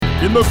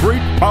In the great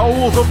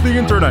bowels of the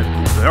internet,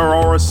 there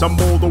are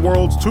assembled the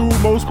world's two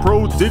most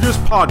prodigious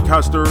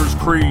podcasters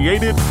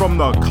created from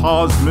the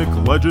cosmic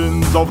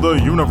legends of the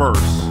universe.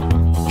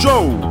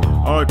 Joe,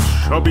 a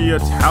chubby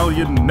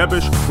Italian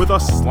nebbish with a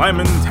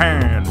slammin'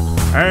 tan,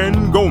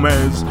 and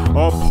Gomez,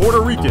 a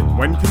Puerto Rican,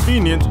 when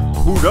convenient,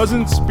 who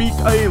doesn't speak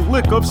a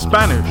lick of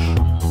Spanish.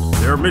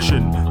 Their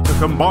mission, to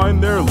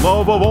combine their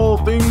love of all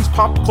things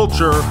pop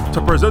culture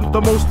to present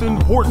the most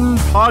important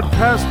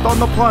podcast on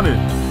the planet.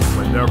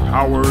 When their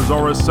powers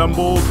are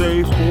assembled,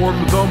 they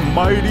form the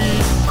mighty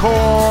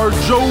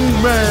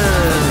Carjoman.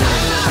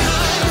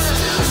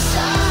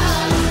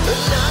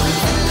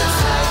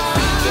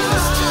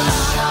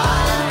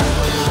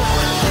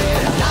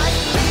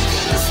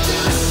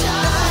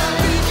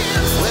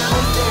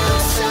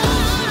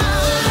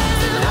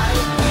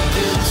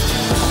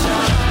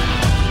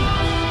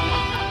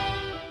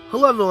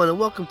 Hello everyone and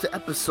welcome to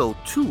episode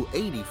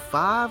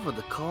 285 of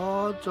the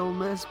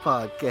Carjoman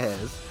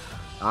podcast.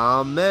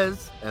 I'm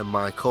MeZ and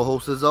my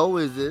co-host as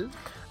always is...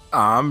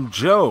 I'm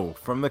Joe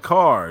from the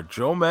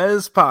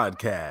Carjoman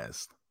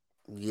podcast.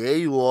 Yeah,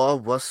 you are.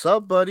 What's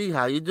up, buddy?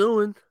 How you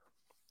doing?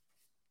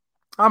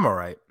 I'm all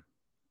right.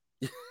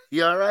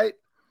 You all right?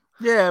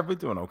 Yeah, we're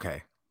doing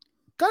okay.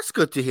 That's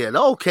good to hear.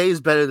 Okay is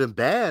better than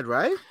bad,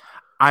 right?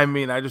 I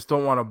mean, I just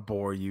don't want to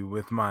bore you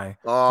with my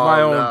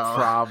own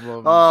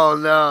problems. Oh,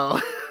 no.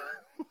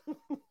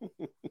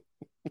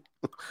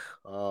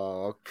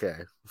 Oh,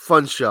 okay.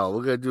 Fun show.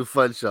 We're going to do a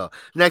fun show.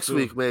 Next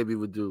week, maybe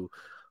we'll do,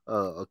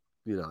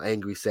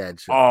 angry, sad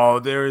show. Oh,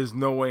 there is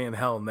no way in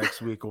hell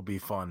next week will be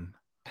fun.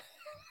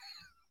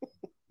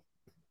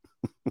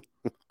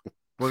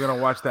 We're going to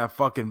watch that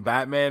fucking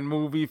Batman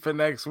movie for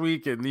next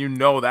week, and you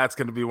know that's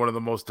going to be one of the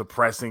most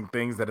depressing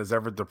things that has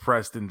ever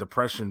depressed in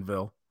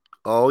Depressionville.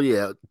 Oh,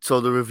 yeah.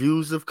 So the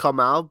reviews have come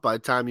out. By the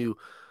time you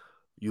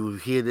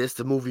hear this,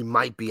 the movie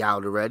might be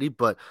out already,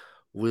 but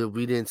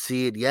we didn't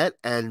see it yet.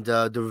 And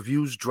the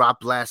reviews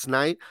dropped last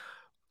night.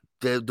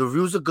 The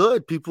reviews are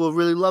good. People are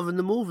really loving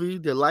the movie.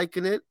 They're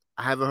liking it.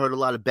 I haven't heard a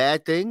lot of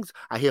bad things.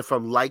 I hear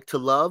from like to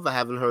love. I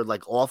haven't heard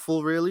like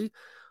awful, really.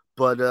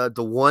 But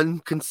the one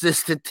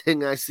consistent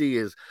thing I see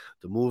is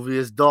the movie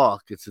is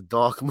dark. It's a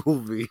dark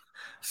movie.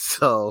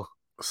 So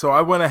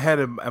I went ahead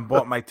and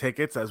bought my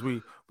tickets, as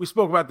we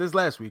spoke about this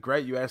last week,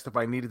 right? You asked if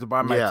I needed to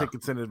buy my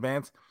tickets in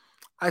advance.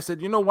 I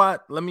said, you know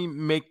what? Let me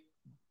make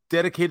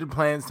dedicated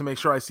plans to make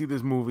sure I see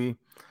this movie.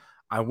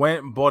 I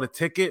went and bought a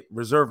ticket,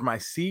 reserved my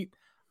seat.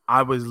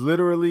 I was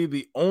literally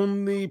the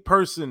only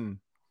person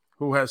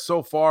who has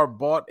so far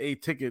bought a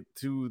ticket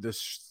to the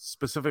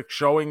specific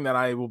showing that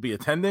I will be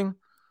attending.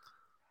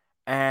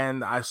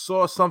 And I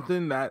saw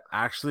something that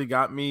actually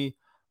got me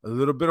a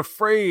little bit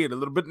afraid, a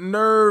little bit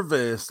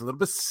nervous, a little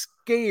bit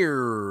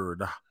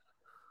scared.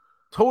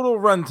 Total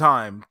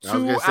runtime,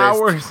 2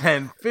 hours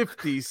and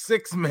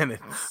 56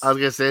 minutes. I was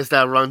going to say it's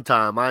that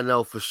runtime. I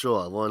know for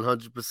sure,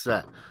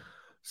 100%.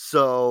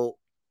 So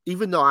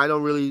even though I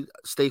don't really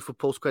stay for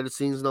post-credit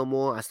scenes no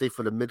more, I stay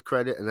for the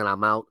mid-credit and then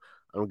I'm out.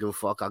 I don't give a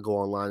fuck. I go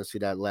online and see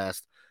that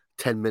last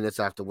 10 minutes.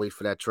 I have to wait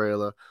for that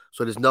trailer.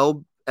 So there's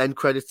no end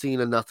credit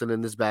scene or nothing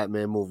in this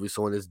Batman movie.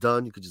 So when it's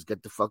done, you can just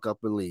get the fuck up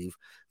and leave.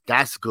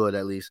 That's good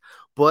at least.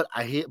 But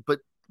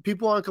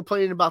people aren't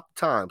complaining about the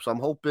time. So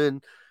I'm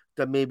hoping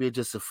that maybe it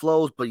just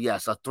flows. But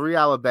yes, a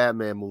 3-hour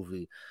Batman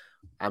movie.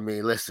 I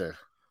mean, listen,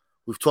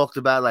 we've talked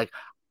about like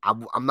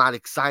I'm not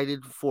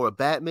excited for a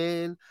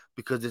Batman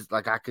because it's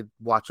like I could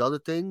watch other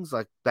things.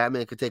 Like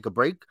Batman could take a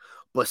break.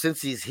 But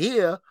since he's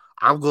here,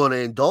 I'm going to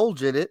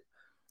indulge in it.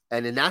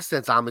 And in that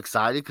sense, I'm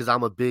excited because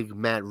I'm a big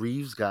Matt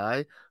Reeves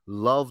guy.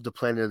 Love the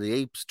Planet of the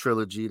Apes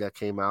trilogy that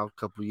came out a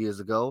couple years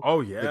ago.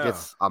 Oh, yeah. I think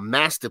it's a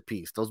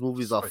masterpiece. Those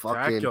movies are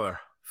fucking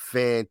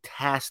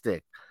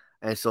fantastic.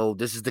 And so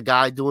this is the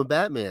guy doing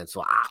Batman.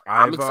 So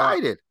I'm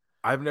excited.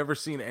 I've never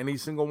seen any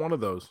single one of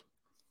those.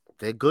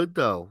 They're good,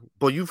 though.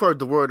 But you've heard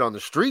the word on the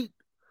street,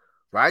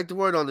 right? The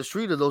word on the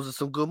street, those are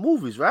some good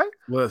movies, right?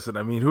 Listen,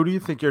 I mean, who do you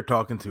think you're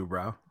talking to,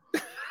 bro?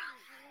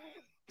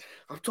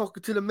 I'm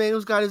talking to the man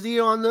who's got his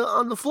ear on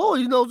the floor.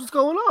 He knows what's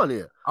going on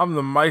here. I'm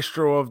the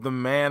maestro of the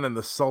man and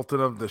the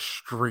sultan of the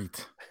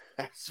street.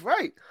 That's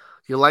right.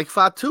 You're like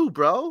Fatu,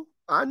 bro.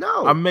 I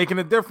know. I'm making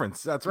a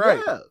difference. That's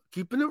right. Yeah,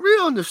 keeping it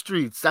real in the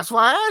streets. That's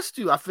why I asked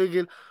you. I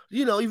figured,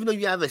 even though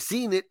you haven't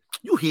seen it,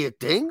 you hear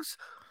things,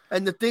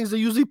 and the things are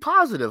usually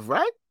positive,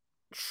 right?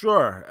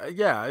 Sure.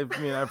 Yeah. I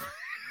mean,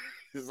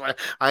 it's like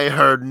I ain't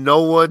heard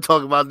no one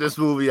talk about this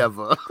movie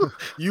ever.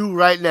 You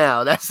right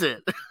now. That's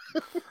it.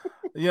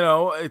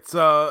 It's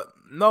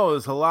no,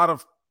 there's a lot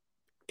of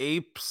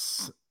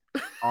apes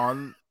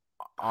on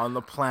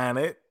the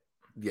planet.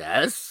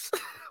 Yes.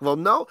 Well,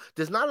 no,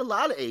 there's not a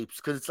lot of apes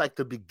because it's like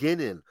the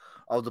beginning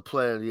of the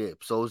Planet of the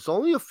Apes. So it's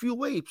only a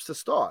few apes to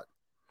start.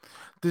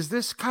 Does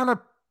this kind of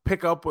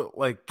pick up with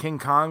like King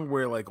Kong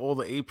where like all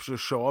the apes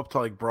just show up to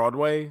like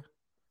Broadway?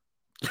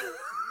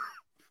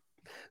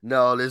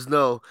 No, there's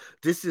no.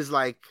 This is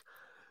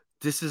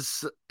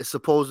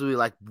supposedly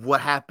like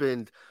what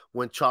happened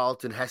when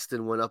Charlton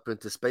Heston went up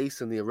into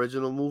space in the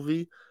original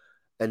movie.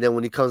 And then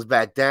when he comes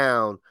back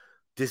down,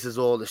 this is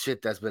all the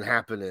shit that's been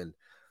happening.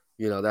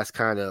 That's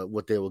kind of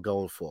what they were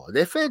going for.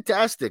 They're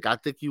fantastic. I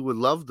think you would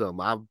love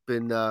them. I've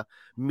been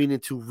meaning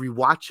to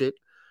rewatch it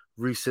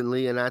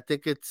recently, and I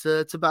think it's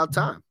about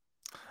time.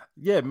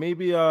 Yeah,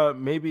 maybe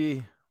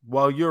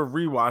while you're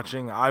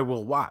rewatching, I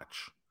will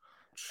watch.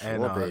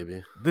 Sure,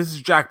 baby. This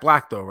is Jack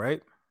Black, though,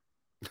 right?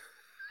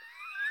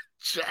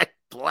 Jack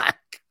Black.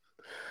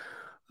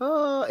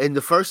 In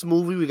the first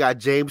movie, we got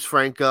James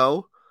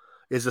Franco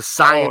is a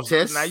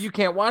scientist. So now you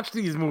can't watch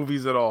these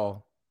movies at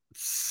all.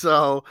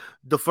 So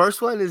the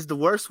first one is the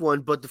worst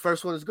one, but the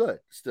first one is good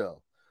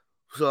still.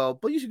 So,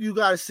 but you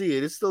got to see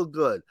it. It's still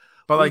good.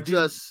 But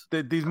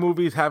these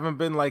movies haven't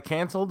been like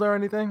canceled or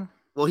anything?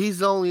 Well,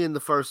 he's only in the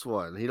first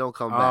one. He don't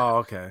come back. Oh,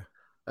 okay.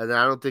 And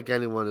I don't think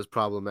anyone is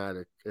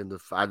problematic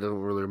I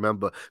don't really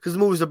remember because the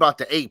movie's about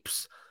the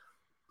apes.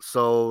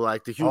 So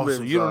like the humans.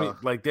 So you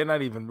don't they're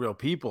not even real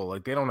people.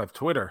 Like they don't have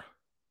Twitter.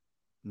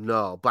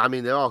 No, but I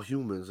mean they're all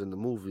humans in the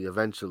movie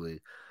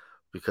eventually.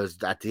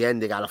 Because at the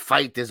end, they got to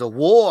fight. There's a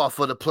war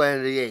for the Planet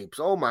of the Apes.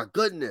 Oh, my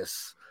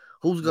goodness.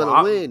 Who's going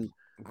to win?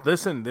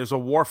 Listen, there's a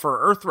war for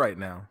Earth right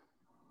now.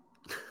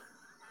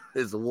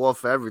 There's a war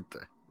for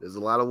everything. There's a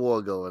lot of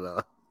war going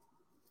on.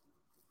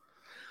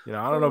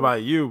 I don't know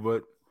about you,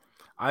 but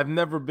I've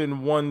never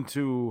been one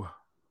to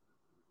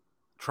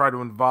try to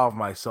involve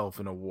myself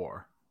in a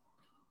war.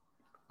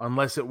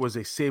 Unless it was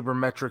a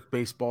sabermetric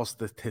baseball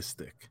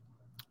statistic.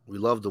 We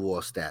love the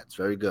war stats.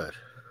 Very good.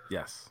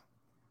 Yes.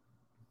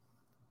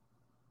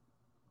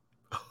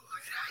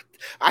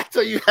 I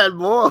thought you had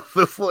more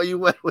before you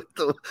went with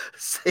the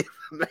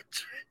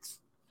sabermetrics.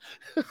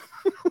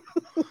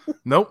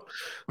 Nope.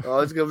 Oh,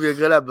 it's going to be a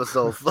good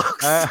episode,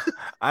 folks.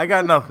 I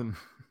got nothing.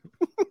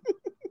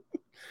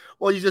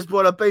 Well, you just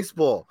brought up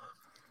baseball.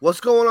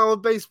 What's going on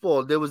with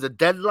baseball? There was a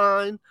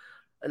deadline,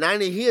 and I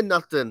didn't hear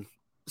nothing.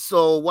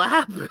 So what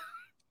happened?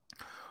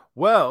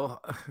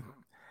 Well,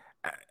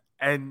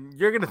 and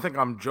you're going to think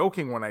I'm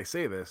joking when I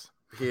say this.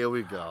 Here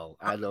we go.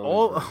 I know.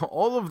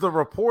 All of the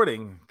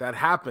reporting that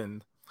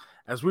happened.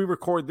 As we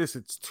record this,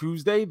 it's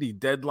Tuesday. The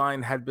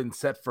deadline had been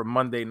set for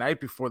Monday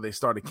night before they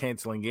started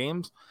canceling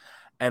games.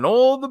 And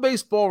all the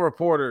baseball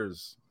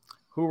reporters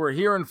who were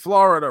here in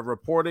Florida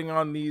reporting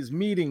on these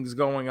meetings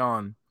going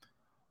on,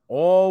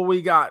 all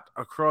we got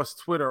across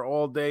Twitter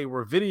all day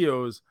were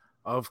videos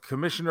of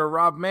Commissioner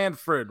Rob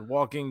Manfred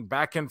walking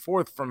back and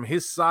forth from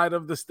his side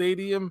of the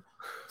stadium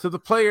to the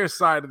players'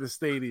 side of the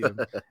stadium.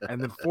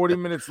 And then 40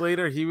 minutes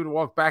later, he would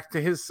walk back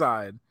to his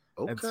side.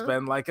 And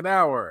spend like an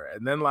hour.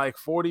 And then like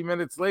 40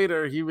 minutes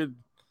later, he would,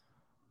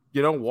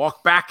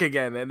 walk back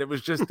again. And it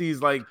was just these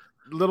like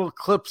little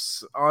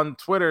clips on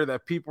Twitter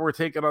that people were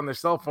taking on their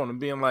cell phone and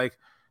being like,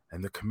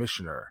 and the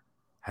commissioner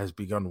has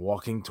begun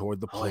walking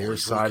toward the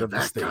player's side of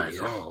the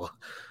stadium.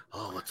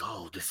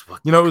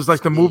 It was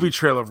like the movie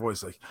trailer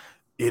voice, like,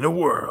 in a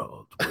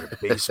world where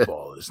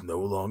baseball is no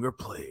longer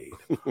played,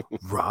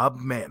 Rob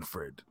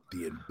Manfred,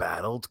 the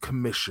embattled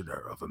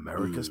commissioner of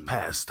America's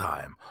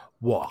pastime,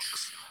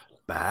 walks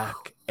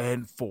back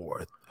and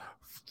forth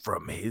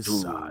from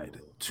his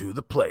side to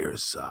the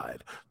player's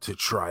side to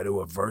try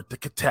to avert the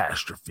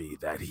catastrophe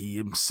that he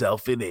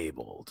himself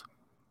enabled.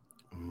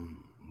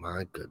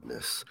 My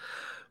goodness.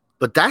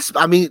 But that's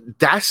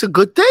a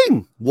good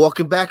thing.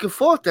 Walking back and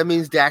forth. That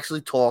means they're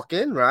actually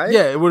talking, right?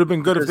 Yeah, it would have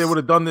been good if they would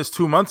have done this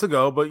 2 months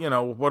ago, but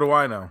what do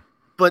I know?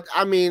 But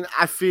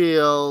I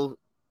feel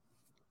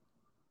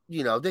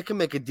they can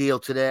make a deal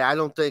today. I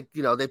don't think,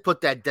 they put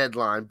that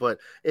deadline, but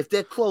if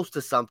they're close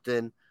to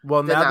something.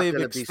 Well, now they've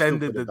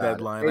extended the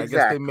deadline. Exactly.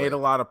 I guess they made a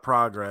lot of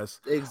progress.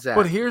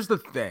 Exactly. But here's the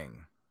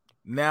thing.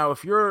 Now,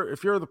 if you're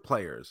the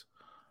players,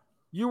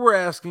 you were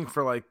asking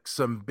for like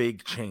some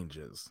big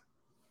changes.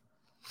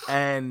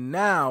 And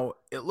now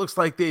it looks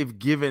like they've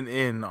given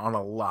in on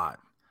a lot.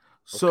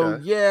 So,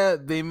 yeah,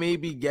 they may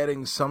be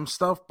getting some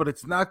stuff, but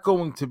it's not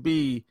going to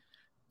be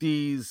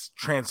these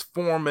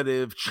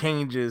transformative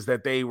changes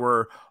that they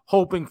were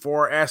hoping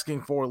for,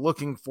 asking for,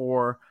 looking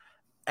for.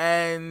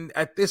 And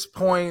at this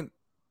point,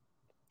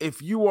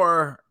 if you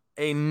are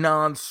a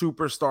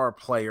non-superstar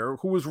player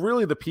who is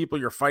really the people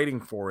you're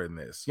fighting for in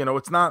this,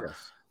 it's not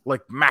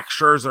like Max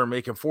Scherzer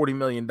making $40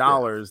 million.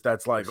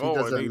 That's like,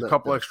 I need a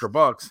couple extra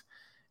bucks.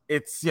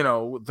 It's,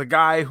 the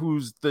guy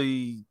who's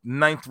the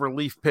 9th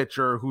relief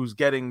pitcher who's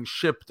getting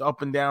shipped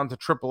up and down to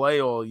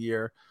AAA all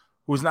year,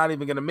 who's not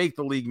even going to make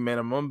the league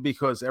minimum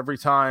because every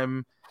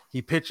time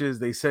he pitches,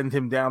 they send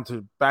him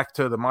back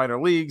to the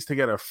minor leagues to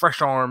get a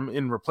fresh arm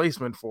in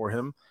replacement for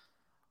him.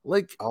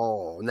 Like,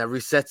 and that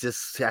resets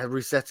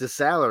his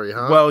salary,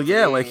 huh? Well,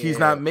 yeah, like he's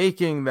not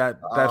making that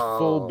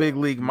full big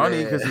league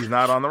money because he's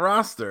not on the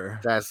roster.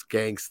 That's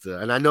gangster,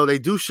 and I know they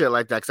do shit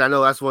like that because I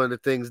know that's one of the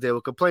things they were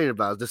complaining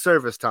about, the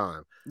service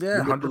time.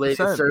 Yeah,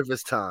 100%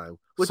 service time.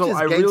 Which so is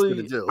I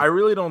do.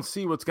 really don't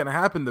see what's going to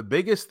happen. The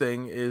biggest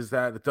thing is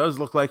that it does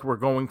look like we're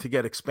going to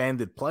get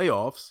expanded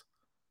playoffs.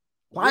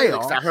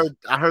 Playoffs. Yeah,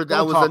 I heard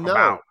that was a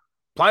no.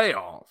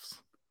 Playoffs.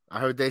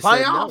 I heard they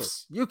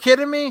playoffs. Said no. You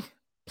kidding me?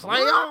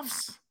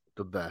 Playoffs.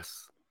 The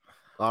best.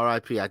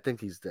 R.I.P. I think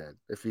he's dead.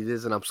 If he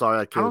isn't, I'm sorry.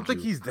 I don't think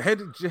he's dead.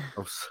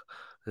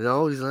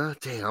 No, he's not.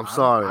 Damn, I'm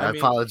sorry. I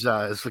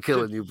apologize for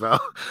killing you, bro.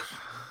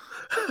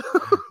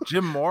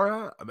 Jim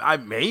Mora?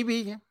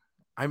 Maybe.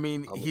 I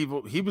mean,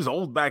 he was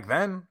old back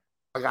then.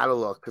 I gotta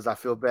look because I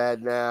feel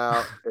bad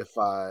now if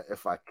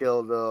I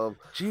killed him.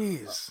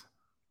 Jeez.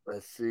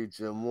 Let's see,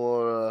 Jim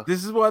Mora.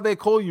 This is why they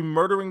call you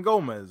Murdering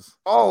Gomez.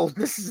 Oh,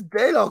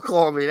 they don't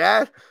call me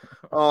that.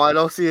 Oh, I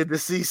don't see a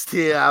deceased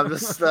here. I'm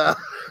just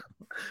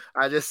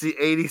I just see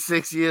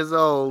 86 years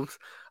old.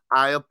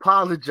 I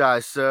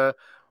apologize, sir.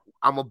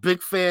 I'm a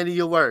big fan of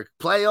your work.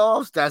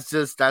 Playoffs, that's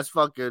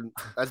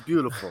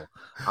beautiful.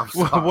 I'm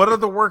sorry. What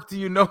other work do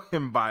you know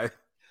him by?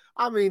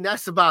 I mean,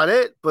 that's about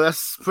it, but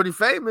that's pretty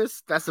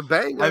famous. That's a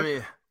banger. I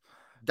mean,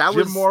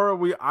 Jim Mora,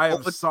 I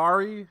am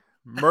sorry.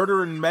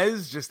 Murder and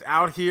MeZ just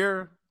out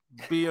here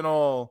being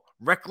all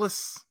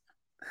reckless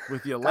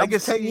with your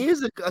legacy. 10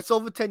 years ago. It's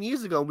over 10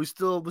 years ago. We're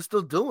still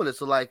doing it.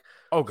 So like,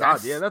 oh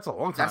God, yeah, that's a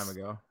long time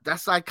ago.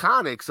 That's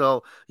iconic.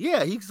 So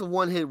yeah, he's a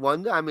one-hit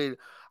wonder. I mean,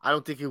 I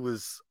don't think it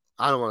was.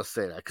 I don't want to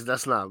say that because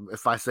that's not.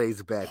 If I say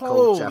he's a bad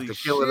coach after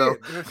killing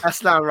him,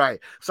 that's not right.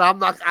 So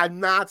I'm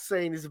not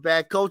saying he's a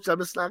bad coach. I'm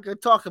just not going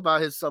to talk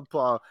about his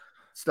subpar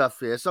stuff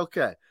here. It's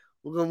okay.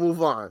 We're gonna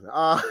move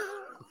on.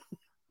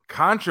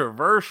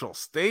 Controversial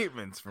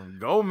statements from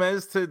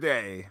Gomez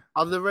today.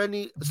 Are there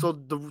any? So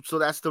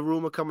that's the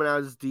rumor coming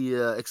out is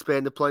the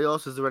expanded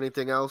playoffs. Is there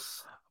anything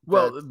else?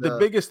 Well, the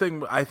biggest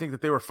thing I think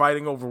that they were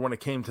fighting over when it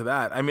came to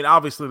that. I mean,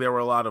 obviously there were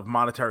a lot of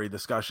monetary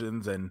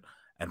discussions and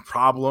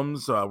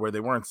problems where they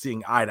weren't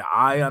seeing eye to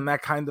eye on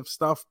that kind of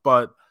stuff.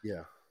 But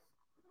yeah,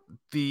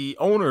 the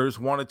owners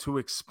wanted to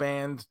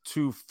expand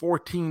to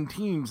 14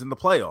 teams in the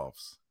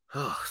playoffs.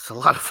 Oh, it's a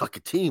lot of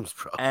fucking teams,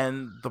 bro.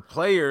 And the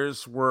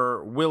players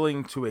were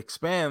willing to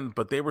expand,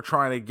 but they were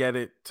trying to get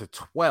it to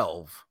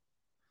 12.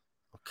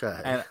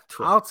 Okay. And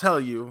 12. I'll tell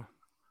you,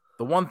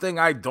 the one thing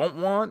I don't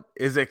want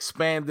is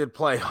expanded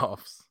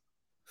playoffs.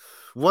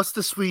 What's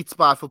the sweet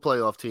spot for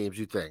playoff teams,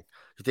 you think?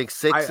 You think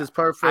 6 is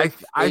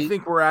perfect? I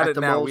think we're at it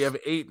now. Most? We have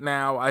 8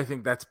 now. I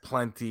think that's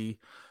plenty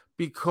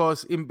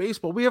because in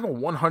baseball, we have a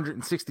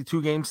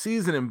 162-game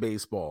season in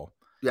baseball.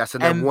 Yes,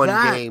 and then one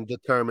game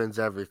determines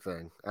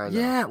everything.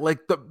 Yeah,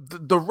 like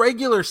the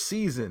regular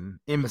season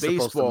in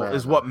baseball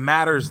is what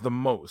matters the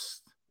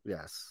most.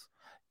 Yes.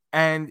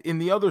 And in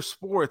the other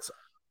sports,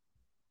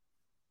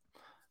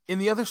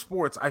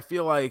 I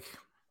feel like,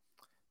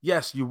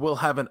 yes, you will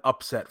have an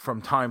upset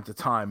from time to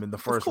time in the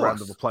first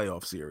round of a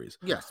playoff series.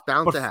 Yes,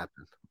 bound to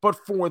happen. But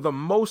for the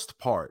most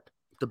part,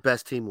 the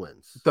best team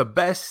wins. The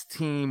best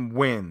team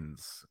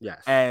wins.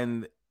 Yes.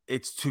 And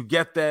it's to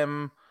get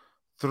them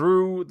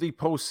through the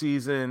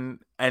postseason,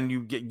 and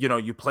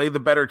you play the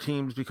better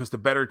teams because the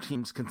better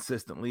teams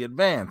consistently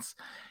advance.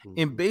 Mm-hmm.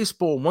 In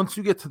baseball, once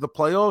you get to the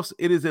playoffs,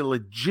 it is a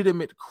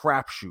legitimate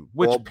crapshoot.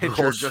 Which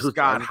pitcher just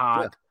got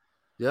hot?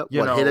 Yep.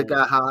 What hitter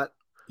got hot?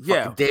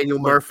 Yeah. Fucking Daniel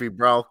Murphy,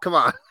 bro. Come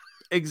on.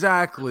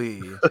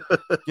 Exactly.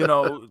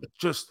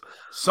 Just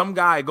some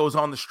guy goes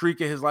on the streak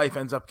of his life,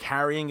 ends up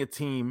carrying a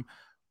team.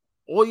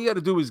 All you got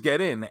to do is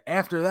get in.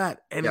 After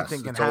that,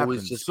 anything can happen.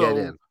 Always just get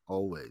in.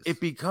 Always.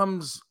 It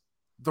becomes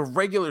the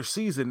regular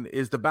season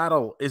is the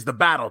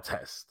battle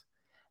test.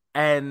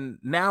 And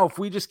now if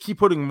we just keep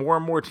putting more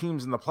and more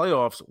teams in the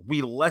playoffs,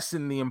 we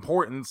lessen the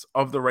importance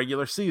of the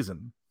regular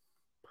season.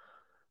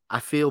 I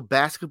feel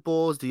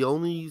basketball is the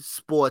only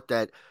sport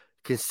that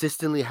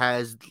consistently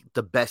has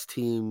the best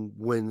team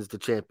wins the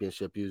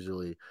championship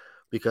usually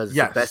because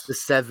it's the best of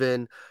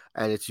 7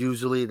 and it's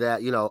usually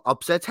that,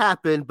 upsets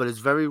happen, but it's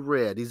very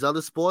rare. These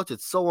other sports,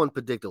 it's so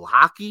unpredictable.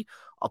 Hockey,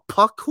 a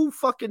puck, who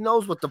fucking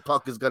knows what the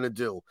puck is going to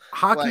do?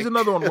 Hockey's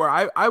another one where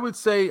I would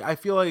say I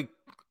feel like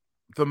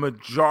the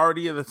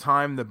majority of the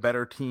time the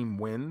better team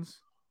wins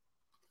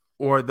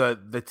or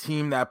the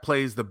team that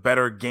plays the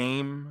better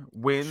game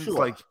wins.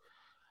 Sure.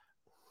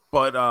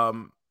 But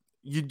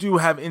you do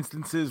have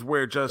instances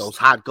where just those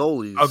hot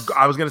goalies.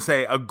 I was going to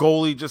say a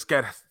goalie just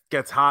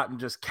gets hot and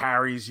just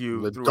carries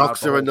you. The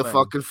Ducks are in the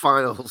fucking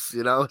finals,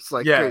 It's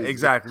like yeah, crazy.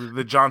 Exactly.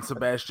 The John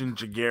Sebastian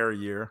Jaguar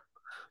year.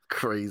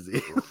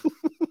 Crazy.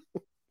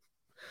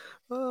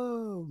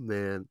 Oh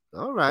man.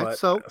 All right.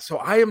 So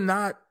I am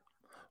not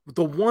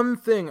the one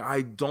thing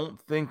I don't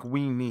think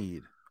we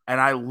need,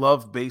 and I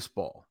love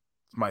baseball.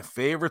 It's my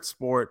favorite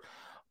sport,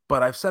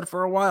 but I've said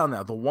for a while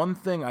now, the one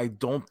thing I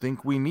don't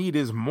think we need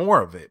is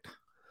more of it.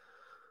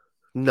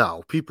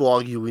 No, people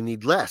argue we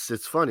need less.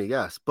 It's funny,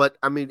 yes. But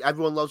I mean,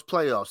 everyone loves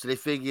playoffs. So they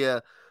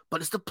figure, but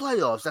it's the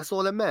playoffs. That's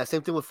all that matters.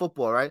 Same thing with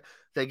football, right?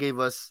 They gave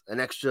us an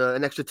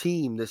extra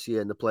team this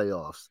year in the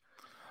playoffs.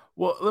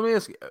 Well, let me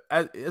ask you,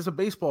 as a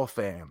baseball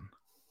fan,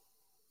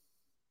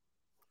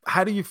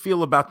 how do you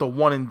feel about the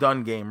one and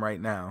done game right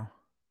now?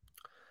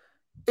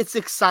 It's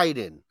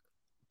exciting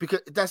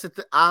because that's at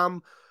the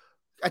end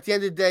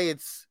of the day,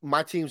 it's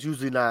my team's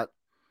usually not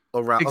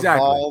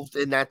involved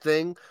in that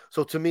thing.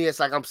 So to me, it's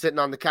like I'm sitting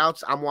on the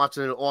couch. I'm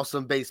watching an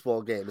awesome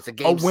baseball game. It's a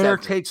game. A winner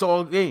takes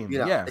all game.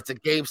 Yeah, it's a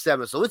game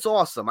 7, so it's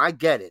awesome. I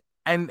get it.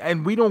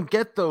 And we don't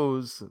get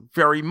those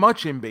very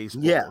much in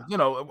baseball. Yeah,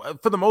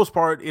 for the most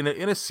part in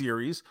a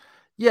series,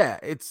 yeah,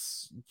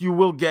 you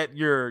will get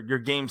your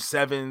game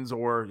 7s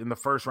or in the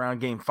first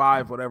round, game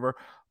 5, whatever.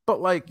 But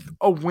like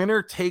a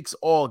winner takes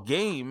all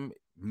game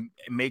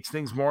makes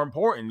things more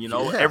important.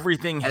 Yeah,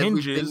 Everything everything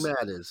hinges,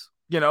 matters.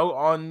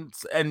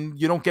 and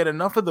you don't get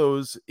enough of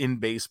those in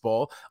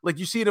baseball. Like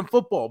you see it in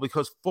football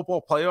because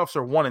football playoffs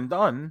are one and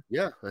done.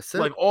 Yeah, that's it.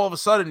 Like all of a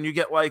sudden you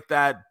get like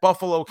that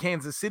Buffalo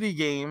Kansas City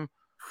game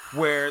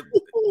where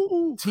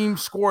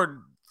teams scored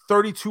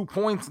 32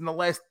 points in the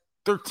last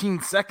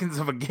 13 seconds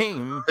of a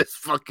game. It's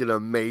fucking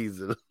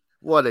amazing.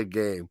 What a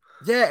game.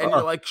 Yeah, and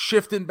you're like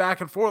shifting back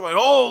and forth, like,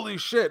 holy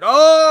shit.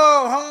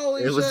 Oh,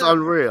 holy shit. It was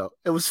unreal.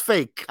 It was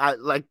fake.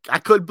 I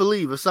couldn't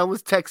believe if someone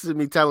was texting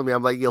me telling me,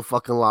 I'm like, you're a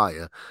fucking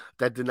liar.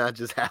 That did not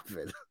just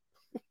happen.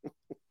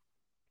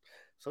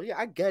 So yeah,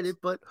 I get it,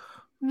 but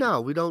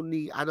no, we don't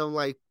need. I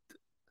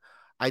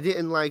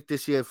didn't like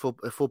this year in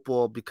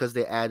football because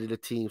they added a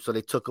team, so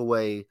they took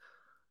away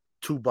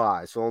 2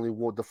 buys. So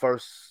the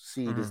first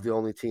seed is the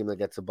only team that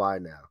gets a bye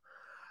now,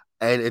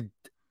 and it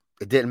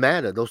didn't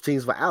matter. Those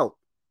teams were out.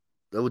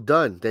 They were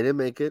done. They didn't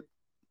make it.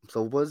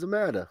 So what does it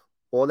matter?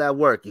 All that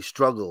work, you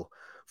struggle.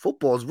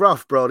 Football's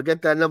rough, bro. To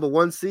get that number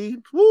 1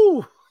 seed,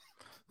 woo.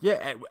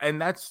 Yeah, and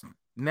that's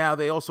now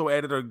they also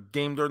added a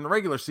game during the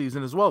regular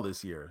season as well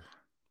this year.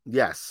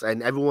 Yes,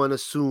 and everyone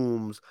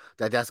assumes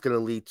that that's going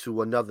to lead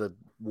to another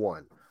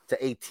one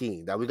to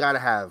 18. That we got to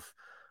have,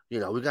 we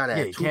got to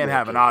have you 2 can't more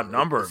have an games. odd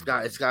number.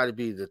 It's got to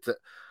be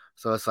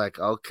so it's like,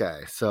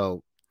 okay,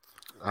 so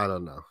I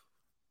don't know.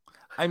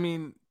 I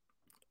mean,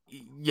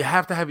 you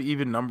have to have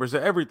even numbers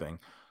of everything.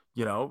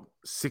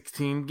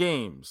 16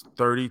 games,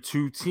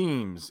 32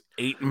 teams,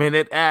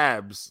 8-minute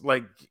abs.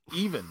 Like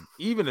even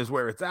is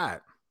where it's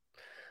at.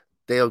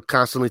 They'll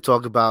constantly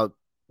talk about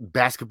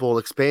basketball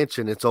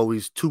expansion. It's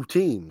always 2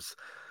 teams.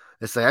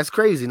 It's like, that's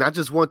crazy. Not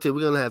just one team.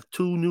 We're going to have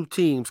 2 new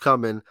teams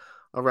coming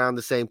around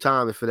the same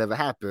time if it ever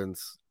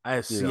happens. I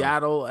have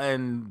Seattle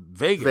and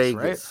Vegas,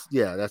 right?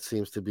 Yeah, that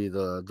seems to be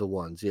the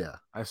ones. Yeah,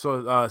 I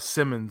saw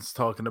Simmons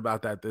talking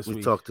about that this week.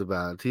 We talked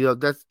about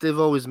it. They've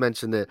always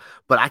mentioned it,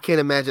 but I can't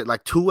imagine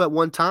like 2 at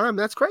one time.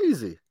 That's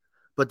crazy.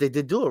 But they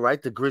did do it,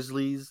 right? The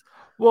Grizzlies,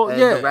 the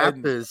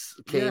Raptors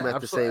came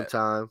at the same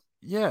time.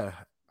 Yeah,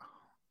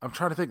 I'm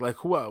trying to think like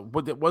who.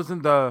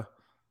 Wasn't the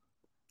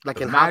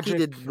like in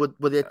Magic? Hockey?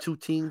 Were there 2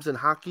 teams in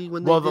hockey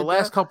when they? Well, the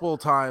last couple of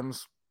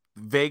times,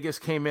 Vegas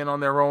came in on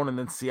their own, and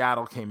then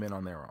Seattle came in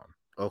on their own.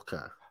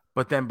 Okay.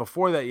 But then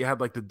before that, you had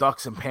like the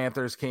Ducks and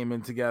Panthers came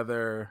in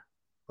together.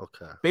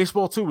 Okay.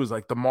 Baseball too was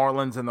like the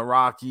Marlins and the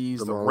Rockies,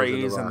 the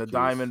Rays and the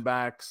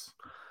Diamondbacks.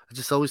 It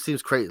just always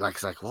seems crazy. Like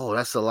it's like, whoa,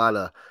 that's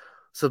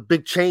it's a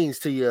big change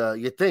to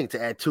your thing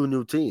to add 2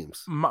 new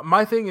teams.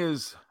 My thing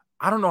is,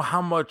 I don't know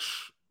how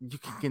much you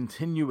can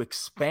continue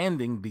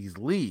expanding these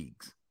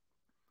leagues.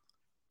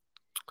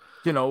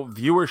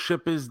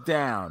 Viewership is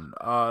down.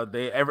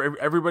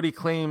 Everybody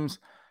claims,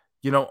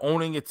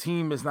 owning a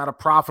team is not a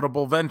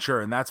profitable venture,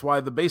 and that's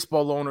why the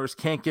baseball owners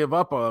can't give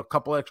up a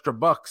couple extra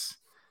bucks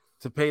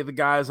to pay the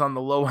guys on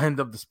the low end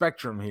of the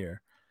spectrum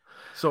here.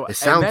 So it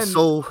sounds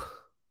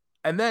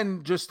And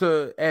then just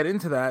to add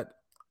into that,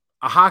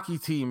 a hockey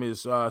team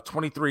is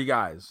 23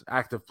 guys,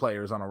 active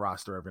players on a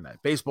roster every night.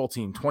 Baseball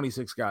team,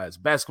 26 guys.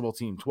 Basketball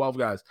team, 12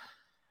 guys.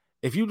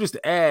 If you just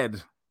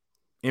add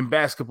in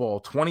basketball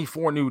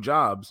 24 new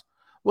jobs,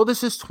 well,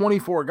 this is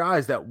 24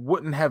 guys that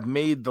wouldn't have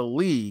made the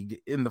league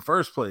in the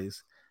first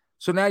place.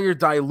 So now you're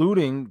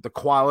diluting the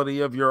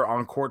quality of your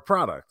on-court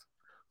product.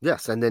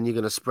 Yes, and then you're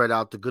going to spread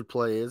out the good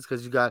players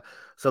because you got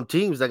some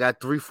teams that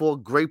got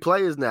 3-4 great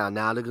players now.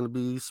 Now they're going to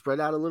be spread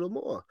out a little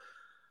more.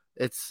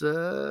 It's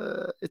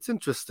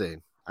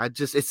interesting.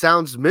 It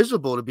sounds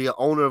miserable to be an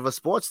owner of a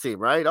sports team,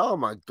 right? Oh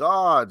my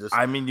God.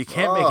 You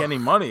can't make any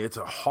money. It's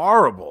a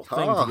horrible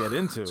thing to get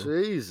into.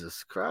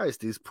 Jesus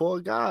Christ, these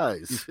poor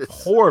guys. These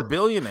poor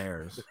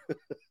billionaires.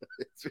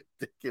 It's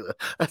ridiculous.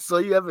 That's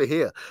all you ever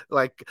hear.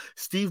 Like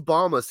Steve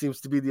Ballmer seems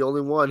to be the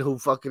only one who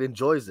fucking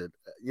enjoys it.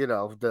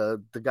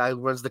 The guy who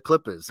runs the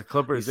Clippers. The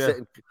Clippers,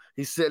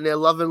 he's sitting there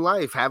loving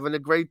life, having a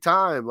great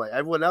time. Like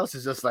everyone else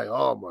is just like,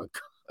 oh my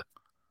God.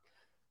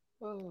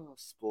 Oh,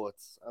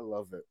 sports. I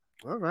love it.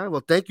 All right.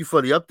 Well, thank you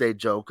for the update,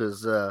 Joe,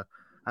 because I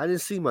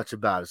didn't see much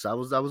about it. So I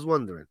was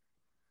wondering.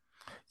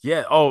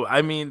 Yeah. Oh,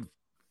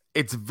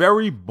 it's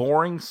very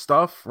boring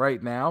stuff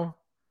right now.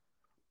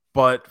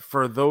 But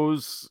for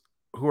those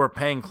who are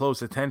paying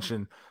close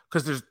attention,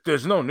 because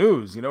there's no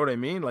news, you know what I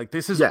mean? Like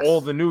this is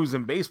all the news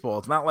in baseball.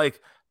 It's not like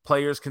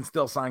players can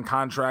still sign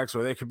contracts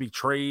or there could be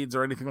trades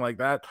or anything like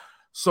that.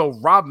 So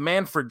Rob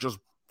Manfred just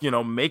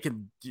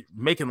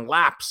making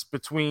laps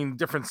between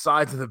different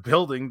sides of the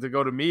building to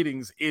go to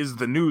meetings is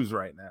the news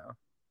right now.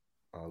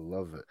 I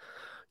love it.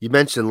 You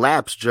mentioned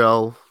laps,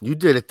 Joe. You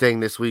did a thing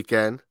this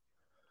weekend.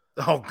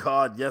 Oh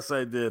God, yes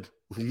I did.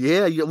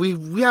 Yeah,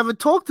 we haven't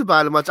talked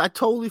about it much. I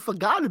totally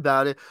forgot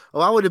about it.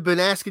 Oh, I would have been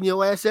asking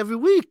your ass every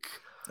week.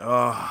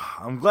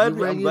 I'm glad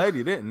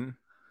you didn't.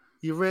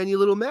 You ran your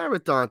little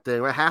marathon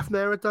thing, right? Half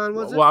marathon,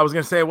 was it? Well, I was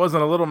going to say it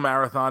wasn't a little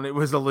marathon. It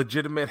was a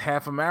legitimate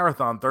half a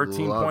marathon,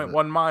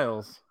 13.1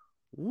 miles.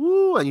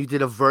 Woo! And you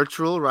did a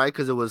virtual, right?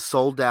 Because it was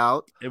sold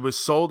out. It was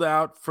sold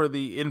out for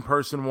the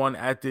in-person one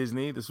at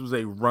Disney. This was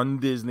a Run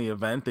Disney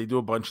event. They do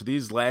a bunch of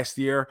these. Last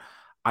year,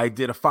 I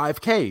did a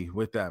 5K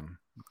with them,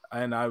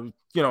 and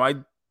I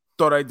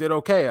thought I did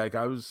okay. Like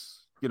I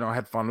was, I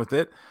had fun with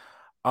it.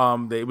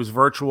 It was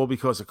virtual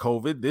because of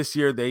COVID. This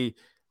year, they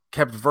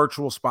kept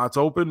virtual spots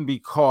open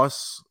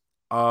because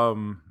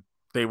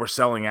they were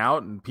selling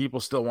out, and people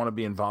still want to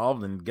be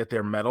involved and get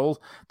their medals.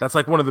 That's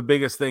like one of the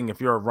biggest thing. If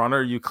you're a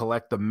runner, you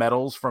collect the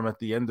medals from at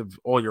the end of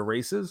all your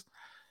races.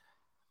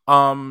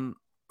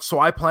 So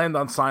I planned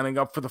on signing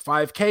up for the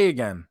 5K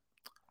again.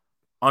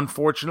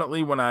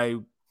 Unfortunately, when I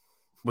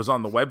was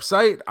on the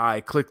website, I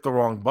clicked the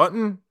wrong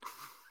button,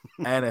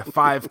 and a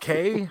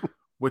 5K,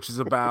 which is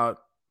about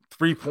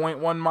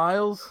 3.1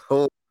 miles,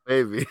 Oh,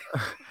 baby.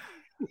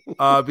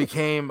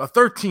 became a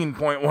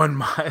 13.1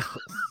 miles.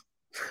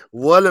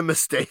 What a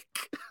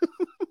mistake.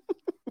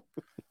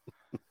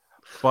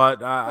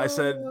 But I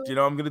said,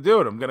 I'm going to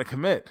do it. I'm going to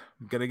commit.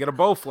 I'm going to get a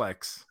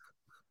Bowflex.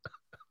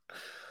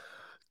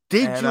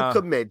 Did you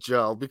commit,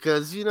 Joe?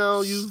 Because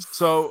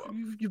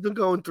you've been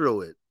going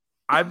through it.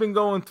 I've been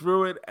going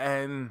through it,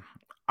 and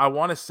I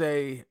want to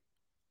say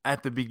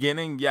at the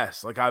beginning,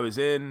 yes, like I was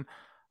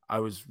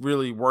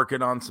really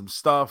working on some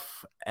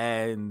stuff,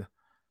 and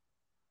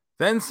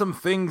then some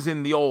things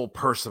in the old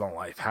personal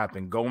life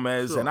happened,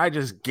 Gomez, and I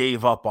just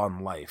gave up on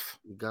life.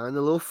 You got in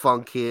a little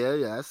funk here,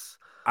 yes.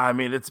 I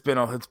mean, it's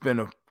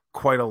been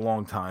quite a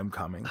long time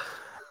coming,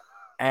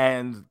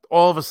 and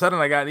all of a sudden,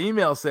 I got an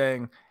email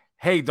saying,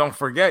 "Hey, don't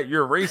forget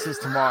your race is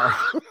tomorrow."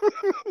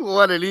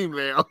 What an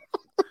email!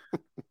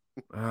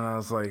 And I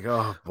was like,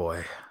 "Oh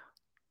boy!"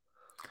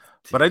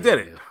 But I did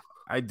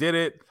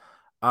it.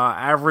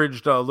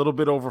 Averaged a little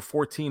bit over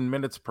 14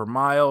 minutes per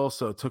mile,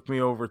 so it took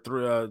me over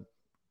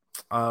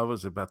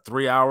about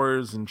 3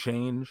 hours and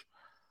change.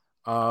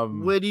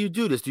 Where do you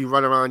do this? Do you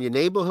run around your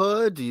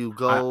neighborhood? Do you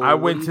go? I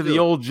went to the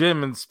old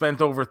gym and spent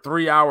over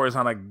 3 hours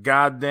on a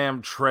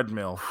goddamn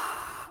treadmill.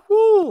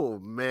 Oh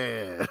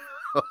man.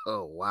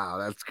 Oh wow,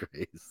 that's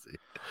crazy.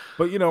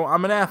 But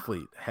I'm an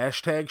athlete.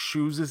 Hashtag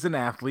shoes is an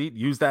athlete.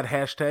 Use that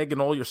hashtag in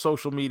all your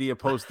social media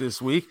posts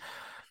this week.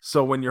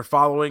 So when you're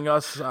following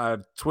us,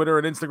 Twitter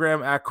and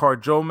Instagram at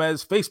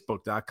CarJomez,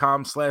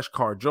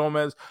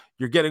 Facebook.com/CarJomez,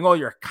 you're getting all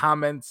your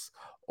comments,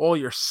 all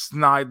your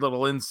snide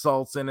little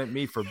insults in at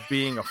me for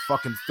being a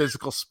fucking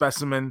physical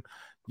specimen.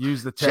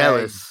 Use the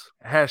tag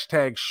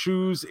hashtag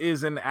shoes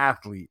is an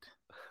athlete.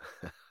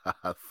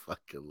 I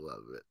fucking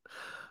love it.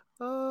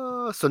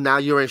 So now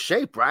you're in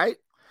shape, right?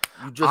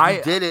 You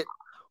did it.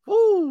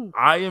 Woo.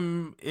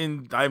 I'm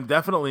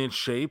definitely in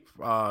shape,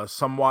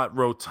 somewhat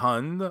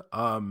rotund,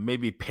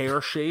 maybe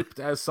pear-shaped,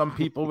 as some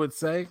people would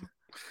say.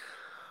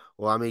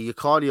 Well, I mean, your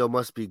cardio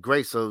must be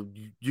great. So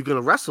you're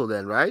gonna wrestle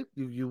then, right?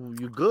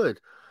 You good?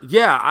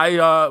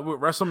 Yeah, with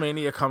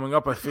WrestleMania coming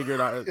up, I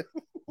figured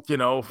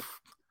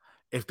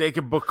if they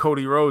could book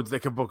Cody Rhodes, they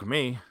could book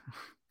me.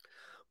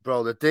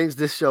 Bro, the things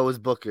this show is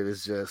booking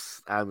is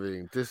just,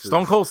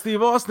 Stone Cold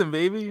Steve Austin,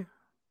 baby.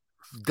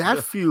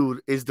 That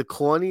feud is the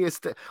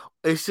corniest.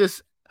 It's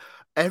just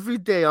every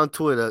day on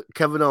Twitter,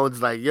 Kevin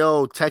Owens like,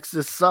 yo,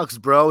 Texas sucks,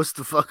 bro. It's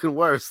the fucking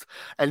worst.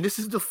 And this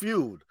is the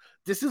feud.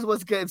 This is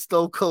what's getting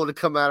Stone Cold to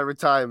come out of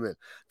retirement,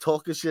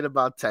 talking shit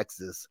about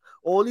Texas.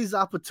 All these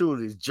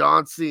opportunities,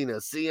 John Cena,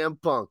 CM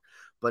Punk.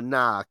 But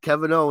nah,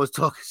 Kevin Owens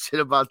talking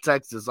shit about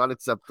Texas,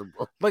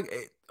 unacceptable. Like,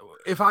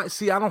 I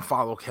don't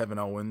follow Kevin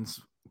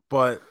Owens.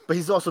 But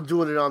he's also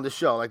doing it on the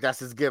show. Like, that's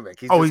his gimmick.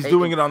 He's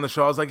doing it on the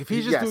show. I was like, if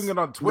he's just doing it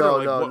on Twitter,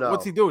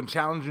 what's he doing?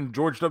 Challenging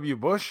George W.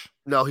 Bush?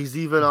 No, he's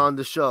even on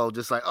the show.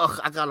 Just like,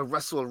 I got to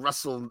wrestle in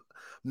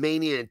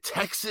WrestleMania in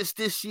Texas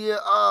this year.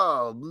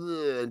 Oh,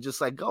 bleh. And just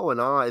like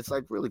going on. It's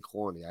like really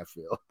corny, I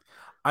feel.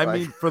 I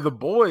mean, for the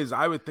boys,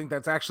 I would think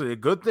that's actually a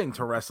good thing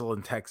to wrestle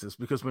in Texas,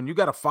 because when you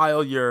got to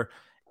file your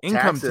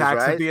income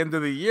tax at the end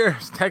of the year,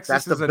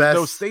 Texas is a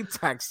no state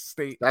tax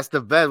state. That's the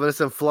best. When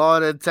it's in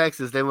Florida and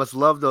Texas, they must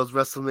love those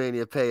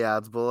WrestleMania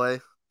payouts, boy.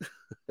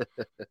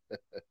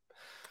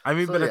 I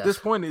mean, at this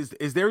point,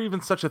 is there even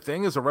such a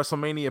thing as a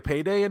WrestleMania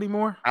payday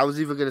anymore? I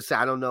was even gonna say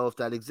I don't know if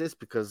that exists,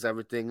 because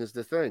everything is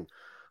the thing.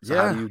 So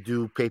how do you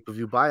do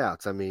pay-per-view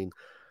buyouts? I mean,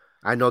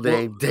 I know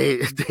they ain't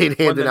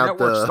handing when the out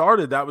network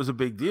started, that was a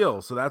big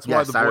deal. So that's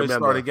why the boys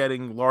started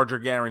getting larger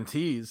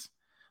guarantees.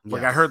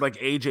 Like, I heard like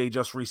AJ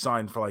just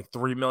re-signed for like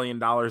 $3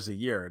 million a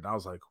year, and I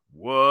was like,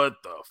 "What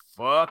the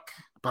fuck?"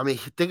 I mean,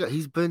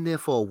 he's been there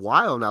for a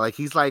while now. Like,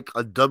 he's like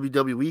a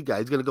WWE guy.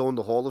 He's gonna go in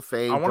the Hall of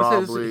Fame. I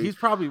want to say he's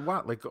probably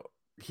like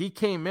he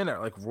came in at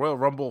like Royal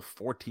Rumble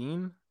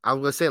 14. I'm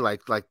gonna say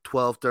like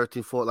 12,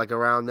 13, 14, like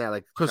around that.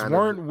 Like, because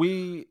weren't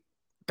we?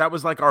 That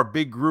was like our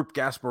big group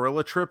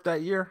Gasparilla trip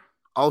that year.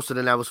 Oh, so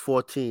then that was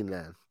 14.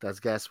 Then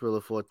that's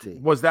Gasparilla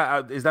 14. Was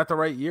that? Is that the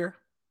right year?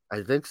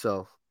 I think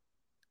so.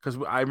 Because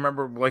I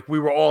remember, like, we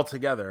were all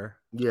together.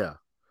 Yeah,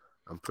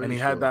 I'm pretty. And he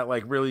had that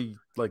like really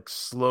like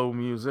slow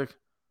music.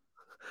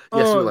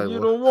 Yes, you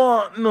don't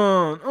want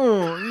none.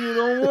 You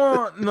don't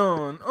want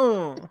none.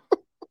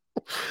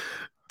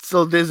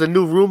 So there's a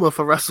new rumor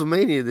for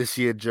WrestleMania this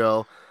year,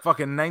 Joe.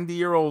 fucking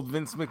 90-year-old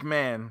Vince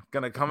McMahon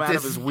gonna come out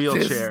of his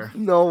wheelchair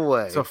no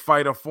way to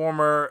fight a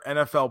former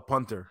NFL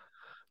punter.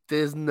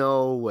 There's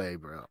no way,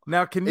 bro.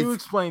 Now, can you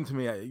explain to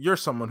me? You're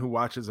someone who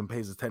watches and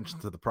pays attention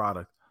to the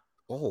product.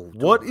 Oh,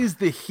 what is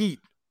the heat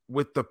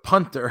with the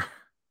punter?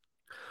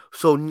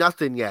 So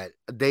nothing yet.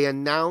 They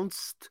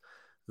announced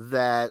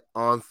that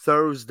on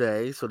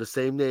Thursday, so the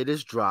same day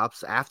this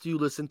drops, after you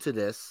listen to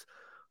this,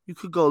 you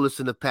could go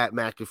listen to Pat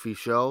McAfee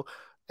show,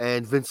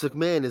 and Vince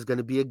McMahon is going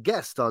to be a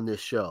guest on this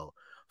show.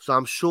 So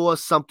I'm sure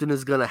something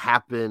is going to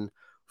happen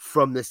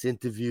from this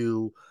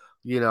interview.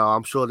 You know,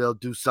 I'm sure they'll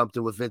do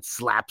something with Vince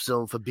slaps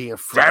him for being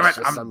fresh.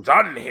 Damn it, I'm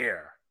done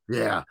here.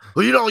 Yeah.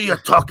 Well, you know who you're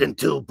talking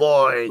to,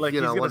 boy. Like,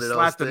 you know, he's going to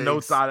slap the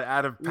notes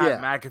out of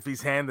Pat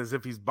McAfee's hand as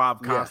if he's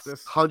Bob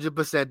Costas.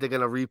 100% they're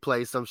going to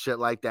replay some shit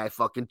like that.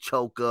 Fucking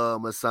choke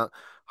him or something.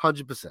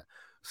 100%.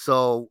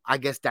 So I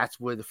guess that's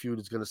where the feud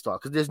is going to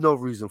start because there's no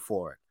reason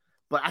for it.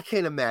 But I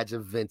can't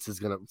imagine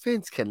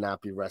Vince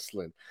cannot be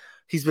wrestling.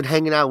 He's been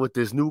hanging out with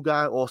this new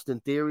guy,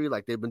 Austin Theory.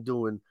 Like, they've been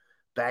doing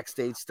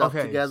backstage stuff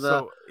together.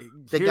 So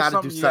they got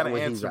to do something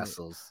when he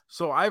wrestles.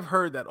 So I've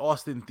heard that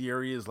Austin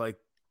Theory is like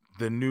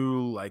the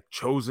new like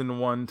chosen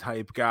one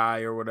type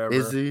guy or whatever.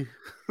 Is he?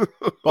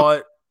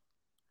 But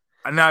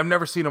now I've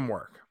never seen him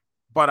work,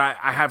 but I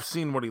have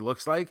seen what he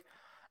looks like.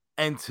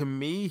 And to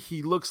me,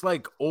 he looks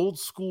like old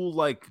school,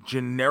 like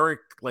generic,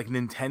 like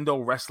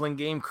Nintendo wrestling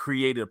game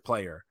created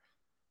player.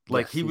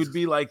 Like he would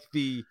be like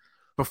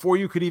before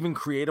you could even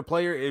create a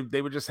player,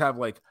 they would just have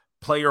like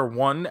player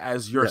one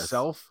as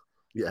yourself.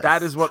 Yes.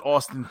 That is what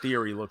Austin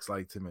Theory looks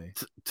like to me.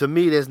 To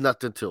me, there's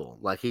nothing to him.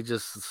 Like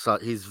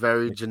he's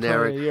very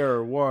generic.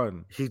 Player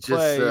one. He just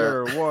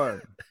player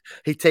one.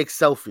 He takes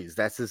selfies.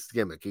 That's his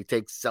gimmick. He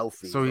takes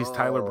selfies. So he's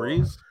Tyler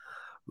Breeze?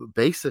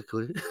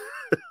 Basically.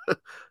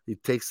 He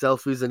takes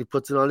selfies and he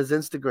puts it on his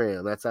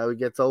Instagram. That's how he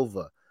gets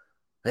over.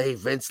 Hey,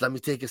 Vince, let me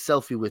take a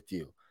selfie with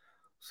you.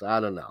 So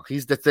I don't know.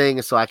 He's the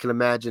thing, so I can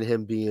imagine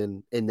him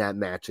being in that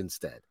match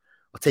instead.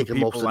 I'll take him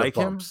most of the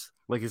bumps.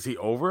 Like, is he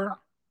over?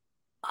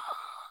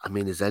 I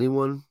mean, is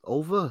anyone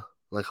over?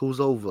 Like, who's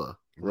over?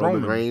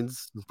 Roman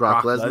Reigns,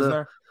 Brock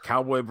Lesnar,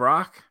 Cowboy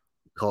Brock,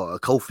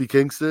 Kofi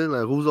Kingston.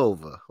 Like, who's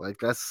over? Like,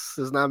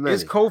 there's not many.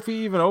 Is Kofi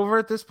even over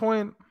at this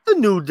point? The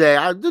New Day.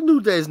 The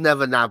New Day's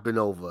never not been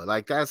over.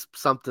 Like, that's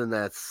something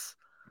that's.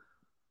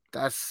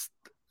 But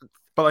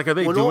like, are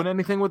they doing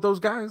anything with those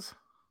guys?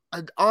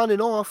 On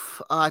and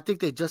off. I think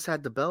they just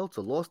had the belts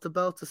or lost the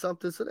belts or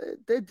something. So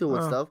they're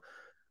doing stuff.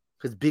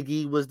 Because Big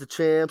E was the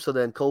champ. So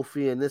then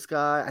Kofi and this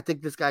guy. I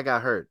think this guy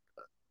got hurt.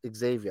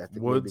 Xavier, I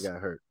think maybe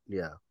got hurt.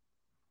 Yeah.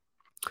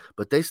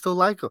 But they still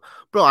like him.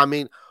 Bro, I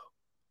mean,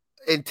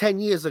 in 10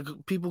 years, like,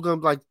 people going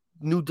to like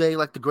New Day,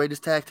 like the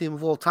greatest tag team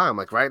of all time.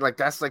 Like, right? Like,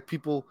 that's like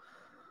people.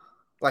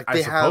 Like,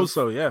 they suppose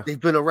so, yeah. They've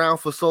been around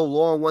for so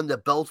long, won the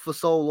belts for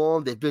so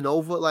long. They've been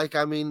over. Like,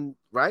 I mean,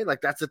 right? Like,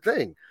 that's a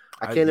thing.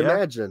 I can't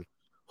imagine.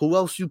 Who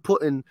else you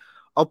putting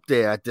up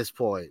there at this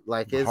point?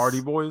 Like, the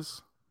Hardy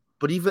Boys.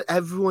 But even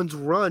everyone's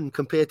run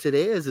compared to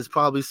theirs is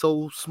probably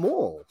so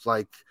small.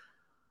 Like,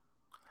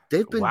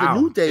 they've been the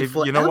New Day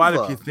forever. You know what?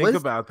 If you think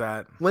about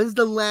that. When's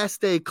the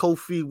last day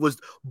Kofi was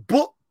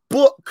book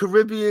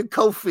Caribbean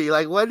Kofi?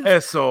 Like, when?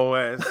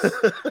 SOS.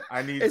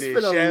 I need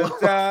this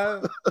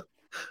shelter.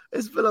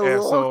 It's been a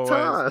long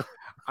time.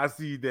 I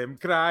see them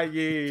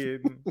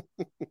crying.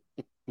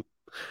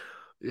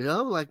 You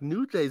know, like,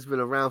 New Day's been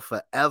around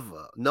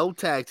forever. No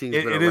tag team's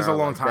been around. It is a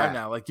long time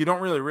now. Like, you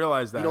don't really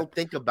realize that. You don't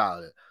think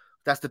about it.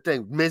 That's the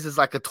thing. MeZ is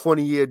like a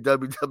 20-year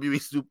WWE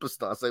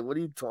superstar. It's like, what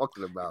are you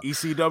talking about?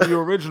 ECW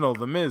original,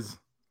 the MeZ.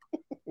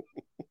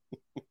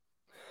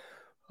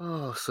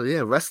 Oh, so yeah,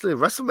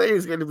 WrestleMania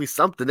is going to be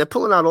something. They're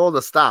pulling out all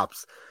the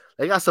stops.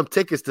 They got some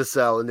tickets to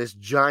sell in this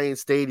giant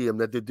stadium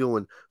that they're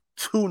doing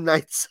 2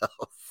 nights of.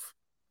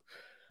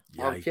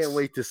 I can't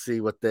wait to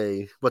see what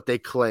they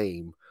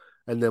claim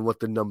and then what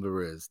the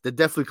number is. They're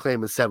definitely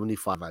claiming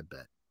 75, I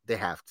bet. They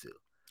have to.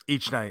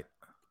 Each night?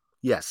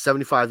 Yes,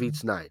 75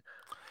 each night.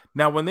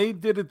 Now, when they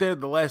did it there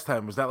the last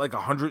time, was that like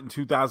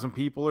 102,000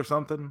 people or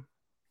something?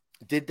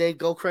 Did they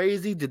go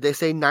crazy? Did they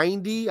say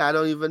 90? I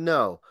don't even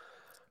know.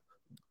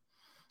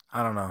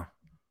 I don't know.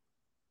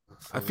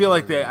 I feel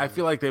like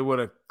they would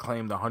have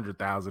claimed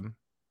 100,000.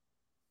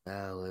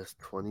 Dallas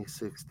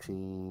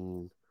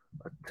 2016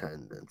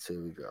 attendance.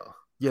 Here we go.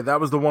 Yeah, that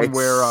was the one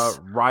where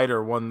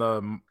Ryder won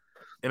the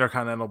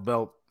Intercontinental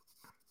Belt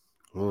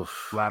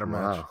ladder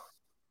match.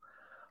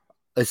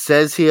 It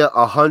says here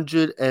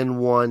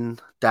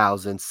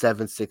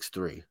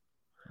 101,763.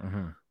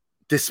 Mm-hmm.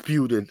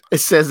 Disputed. It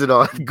says it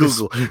on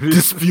Google.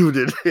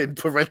 Disputed in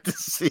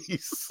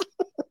parentheses.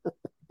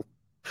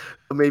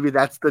 Maybe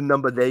that's the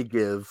number they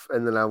give,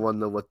 and then I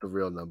wonder what the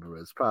real number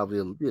is. Probably,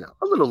 a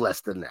little less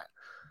than that.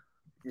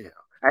 Yeah,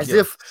 as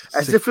if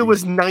it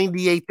was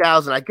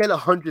 98,000. I get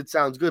 100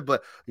 sounds good,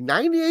 but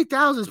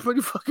 98,000 is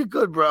pretty fucking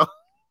good, bro.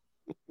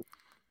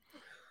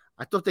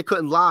 I thought they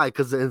couldn't lie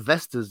because the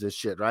investors and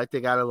shit, right? They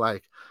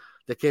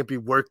can't be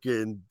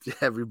working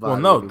everybody.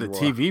 Well, no, anymore. the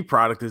TV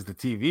product is the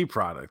TV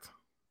product.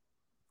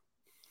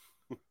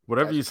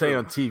 Whatever you say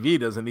on TV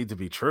doesn't need to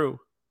be true.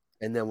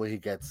 And then when he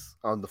gets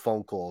on the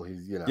phone call,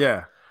 he's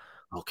yeah.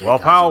 Okay, well,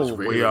 guys,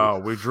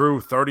 pal, we drew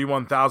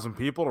 31,000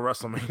 people to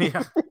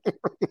WrestleMania.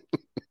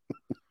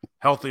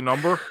 Healthy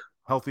number.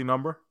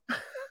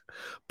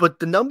 But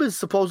the numbers,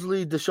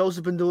 supposedly, the shows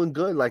have been doing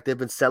good. Like, they've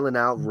been selling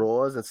out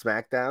Raws and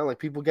SmackDown. Like,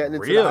 people getting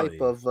into the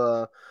hype of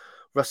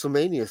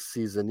WrestleMania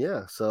season.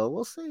 Yeah, so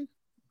we'll see.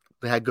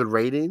 They had good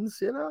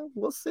ratings,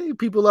 We'll see.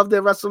 People love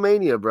their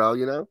WrestleMania,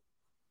 bro,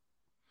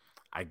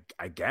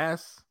 I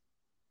guess.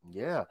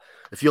 Yeah.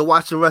 If you're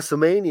watching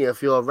WrestleMania,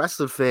 if you're a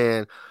wrestling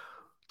fan,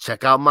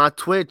 check out my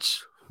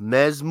Twitch,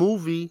 MeZ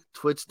Movie,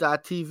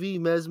 twitch.tv,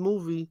 MeZ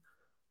Movie.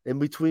 In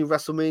between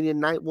WrestleMania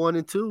night 1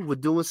 and 2, we're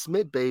doing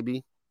Smith,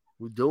 baby.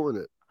 We're doing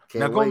it.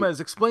 Now, Gomez,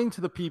 explain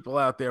to the people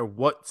out there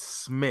what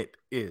Smith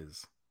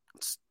is.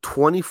 It's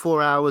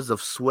 24 hours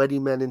of sweaty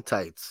men in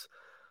tights.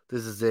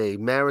 This is a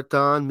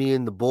marathon me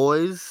and the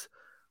boys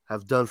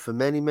have done for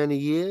many, many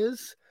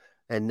years.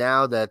 And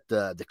now that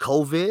the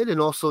COVID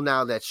and also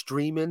now that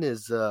streaming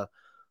is a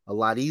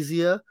lot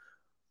easier,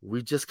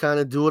 we just kind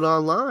of do it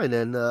online.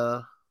 And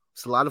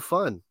it's a lot of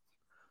fun.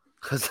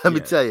 Because let me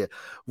tell you,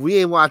 we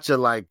ain't watching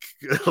like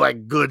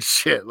good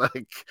shit.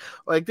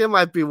 Like there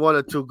might be 1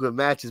 or 2 good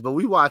matches, but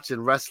we watching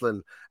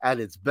wrestling at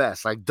its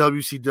best, like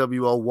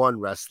WCW 01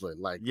 wrestling.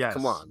 Like,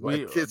 come on,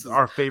 this is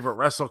our favorite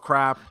wrestle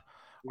crap,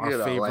 our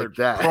favorite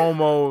like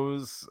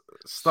promos,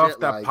 stuff shit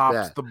that like pops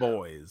that. the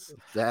boys.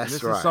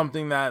 This is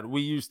something that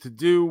we used to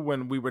do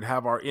when we would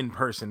have our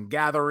in-person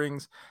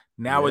gatherings.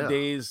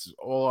 Nowadays,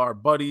 all our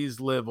buddies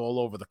live all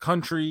over the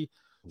country.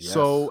 Yes.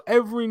 So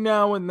every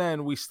now and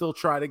then we still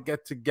try to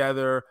get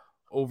together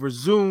over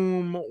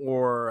Zoom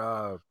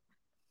or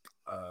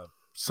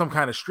some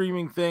kind of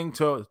streaming thing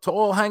to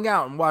all hang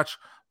out and watch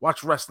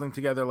wrestling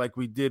together like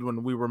we did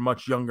when we were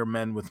much younger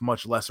men with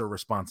much lesser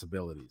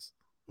responsibilities.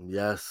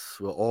 Yes,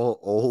 we're all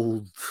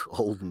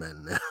old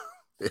men now.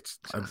 It's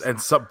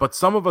just... but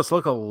some of us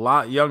look a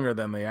lot younger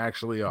than they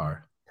actually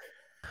are.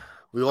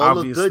 We all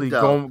obviously look good,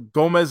 though.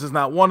 Gomez is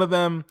not one of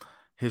them.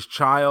 His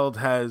child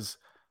has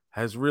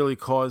really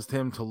caused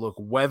him to look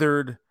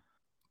weathered,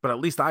 but at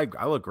least I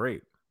look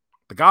great.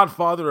 The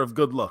Godfather of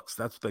good looks.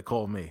 That's what they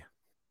call me.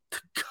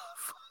 The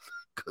Godfather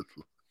of good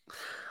looks.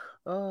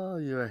 Oh,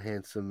 you're a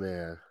handsome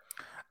man.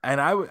 And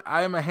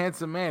I am a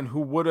handsome man who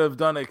would have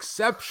done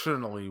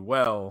exceptionally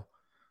well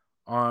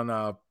on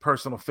a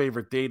personal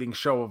favorite dating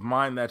show of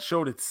mine that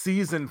showed its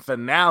season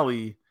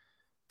finale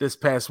this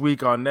past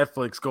week on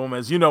Netflix.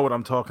 Gomez, you know what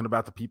I'm talking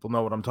about. The people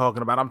know what I'm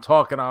talking about. I'm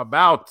talking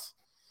about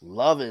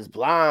Love is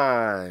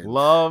Blind.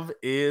 Love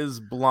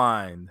is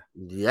Blind.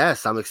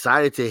 Yes, I'm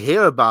excited to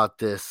hear about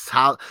this.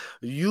 How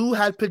you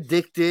had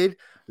predicted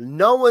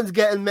no one's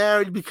getting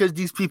married because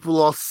these people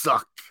all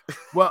suck.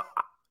 Well,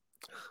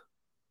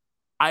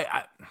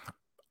 I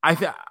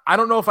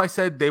don't know if I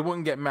said they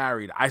wouldn't get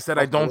married. I said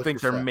I don't think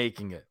they're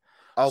making it.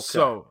 Okay.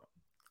 So,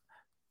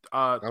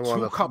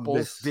 2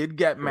 couples did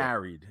get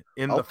married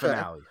in the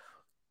finale.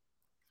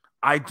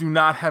 I do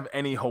not have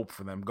any hope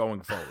for them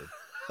going forward.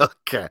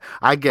 Okay,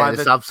 I get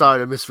it. I'm sorry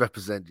to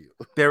misrepresent you.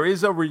 There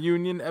is a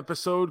reunion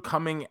episode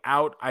coming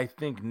out, I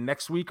think,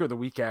 next week or the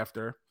week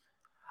after.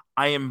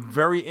 I am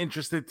very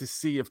interested to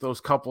see if those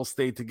couples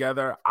stay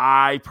together.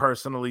 I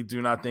personally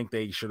do not think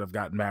they should have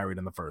gotten married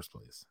in the first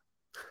place.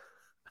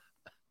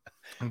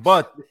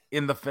 But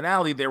in the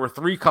finale, there were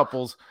 3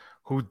 couples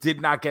who did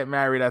not get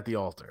married at the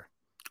altar.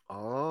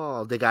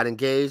 Oh, they got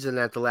engaged, and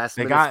at the last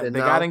minute, they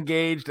got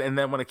engaged, and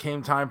then when it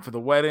came time for the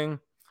wedding,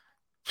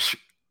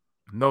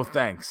 no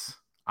thanks.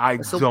 I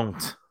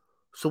don't.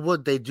 So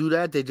what, they do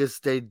that? They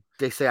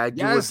say I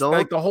do or don't?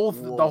 Like the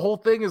whole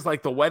thing is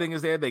like the wedding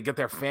is there. They get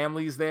their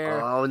families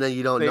there. Oh, and then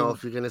you don't know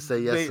if you're gonna say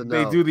yes or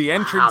no. They do the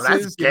entrances. Wow,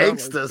 that's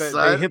gangster,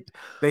 son.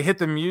 They hit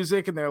the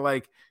music and they're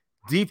like,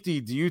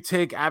 Deepti, do you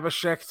take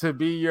Abhishek to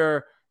be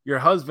your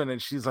husband?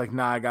 And she's like,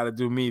 nah, I gotta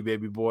do me,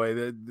 baby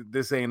boy.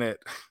 This ain't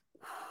it.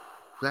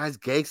 That's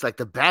gangster. Like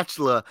The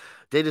Bachelor,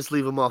 they just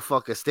leave a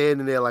motherfucker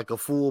standing there like a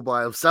fool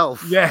by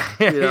himself. Yeah.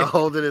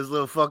 Holding his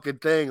little fucking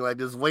thing, like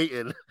just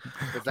waiting.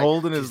 Like,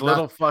 holding his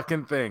little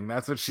fucking thing.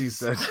 That's what she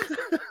said.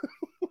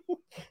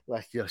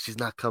 Like, yo, she's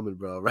not coming,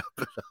 bro. Wrap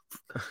it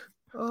up.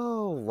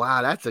 Oh,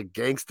 wow. That's a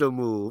gangster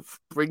move.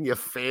 Bring your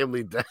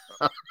family down.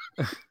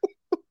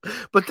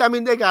 But, I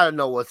mean, they got to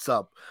know what's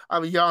up. I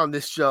mean, you're on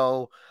this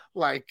show.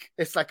 Like,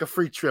 it's like a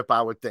free trip,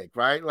 I would think,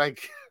 right?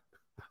 Like...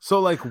 So,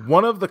 like,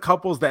 one of the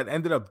couples that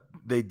ended up,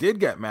 they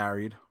did get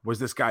married was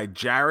this guy,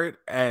 Jarrett,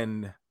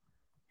 and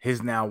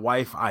his now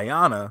wife,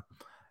 Ayanna.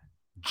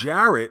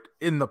 Jarrett,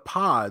 in the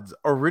pods,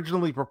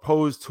 originally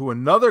proposed to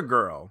another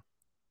girl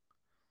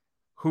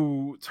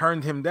who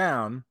turned him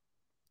down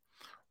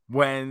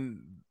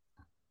when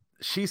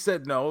she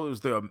said no. It was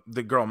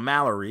the girl,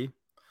 Mallory.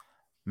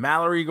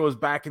 Mallory goes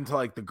back into,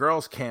 like, the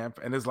girls' camp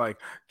and is like,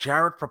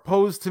 Jarrett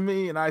proposed to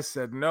me, and I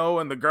said no.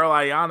 And the girl,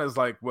 Ayanna, is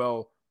like,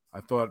 well, I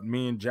thought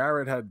me and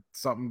Jarrett had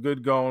something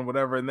good going,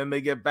 whatever. And then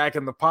they get back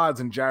in the pods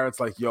and Jarrett's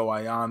like, yo,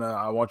 Ayanna,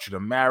 I want you to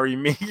marry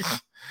me.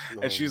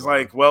 And she's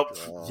like, well,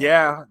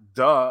 yeah,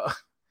 duh.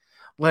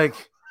 Like,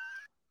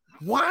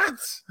 what?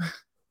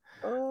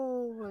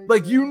 Oh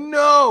Like, he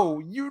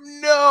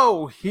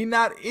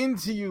not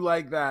into you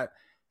like that.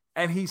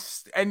 And he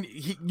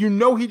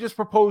just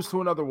proposed to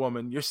another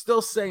woman. You're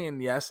still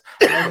saying yes.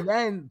 And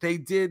then they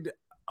did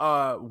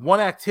one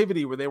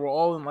activity where they were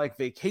all in like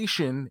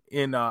vacation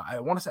in I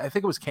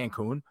think it was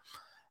Cancun,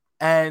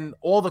 and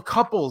all the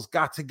couples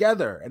got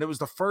together, and it was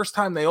the first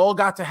time they all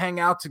got to hang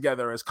out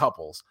together as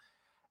couples.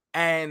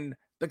 And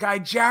the guy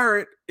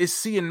Jarrett is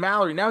seeing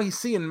Mallory. Now he's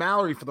seeing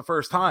Mallory for the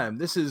first time.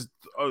 This is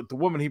the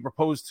woman he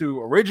proposed to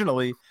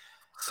originally.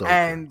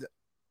 And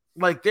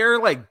like they're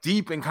like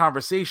deep in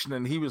conversation,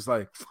 and he was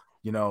like,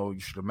 you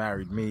should have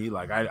married me.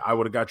 Like I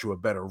would have got you a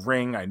better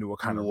ring. I knew what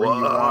kind of ring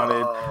you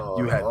wanted.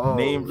 You had a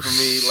name for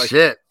me. Like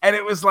shit. And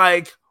it was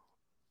like,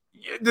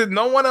 did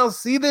no one else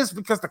see this?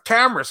 Because the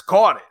cameras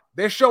caught it.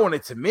 They're showing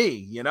it to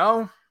me,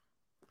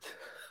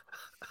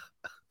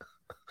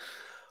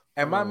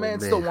 And my man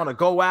still want to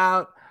go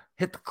out,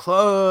 hit the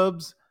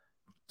clubs,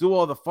 do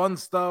all the fun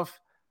stuff.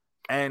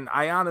 And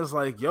Ayana's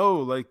like,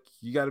 yo, like,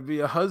 you got to be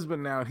a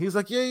husband now. And he's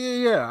like,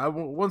 yeah.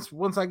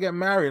 Once I get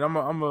married, I'm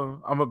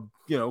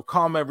a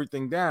calm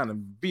everything down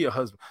and be a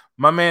husband.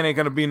 My man ain't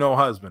going to be no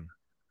husband.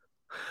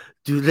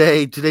 Do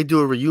they do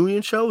a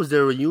reunion show? Is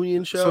there a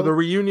reunion show? So the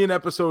reunion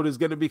episode is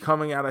going to be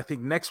coming out, I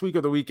think, next week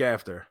or the week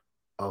after.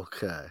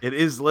 Okay. It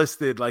is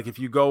listed. Like, if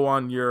you go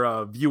on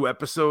your view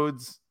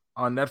episodes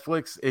on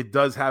Netflix, it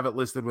does have it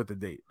listed with the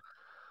date.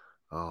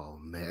 Oh,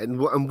 man.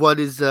 And what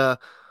is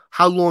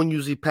how long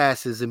usually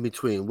passes in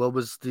between? What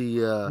was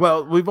the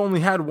Well, we've only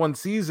had one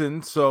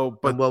season, so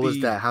but what was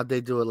that? How'd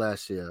they do it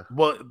last year?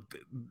 Well,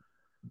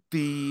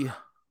 the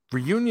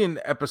reunion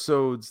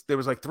episodes, there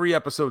was like 3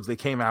 episodes they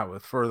came out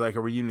with for like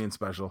a reunion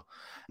special.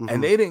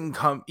 And they didn't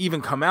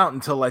come out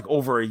until like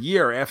over a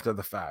year after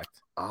the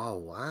fact. Oh,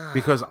 wow.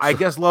 Because I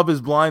guess Love is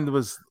Blind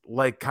was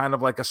like kind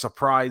of like a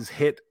surprise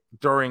hit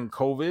during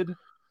COVID.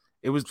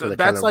 It was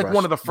that's like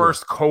one of the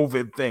first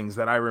COVID things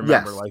that I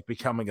remember like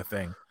becoming a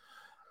thing.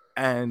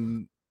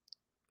 And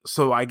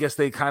so I guess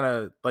they kind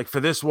of like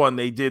for this one,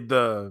 they did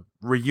the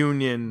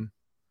reunion.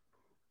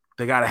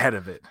 They got ahead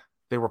of it.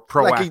 They were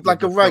proactive.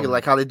 Like a regular,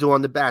 like how they do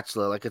on The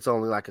Bachelor. Like it's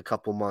only like a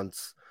couple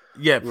months.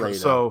 Yeah.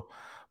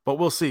 But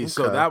we'll see. Okay.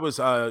 So that was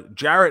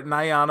Jarrett and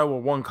Ayana were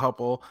one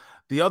couple.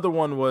 The other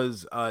one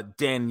was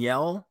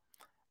Danielle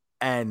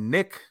and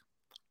Nick.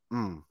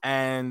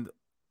 And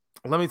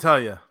let me tell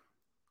you,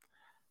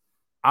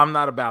 I'm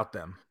not about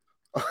them.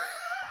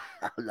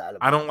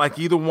 I don't like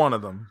either one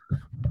of them.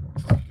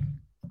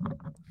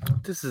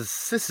 This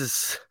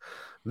is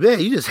man,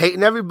 you just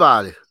hating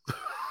everybody.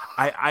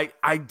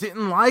 I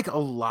didn't like a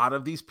lot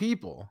of these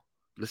people.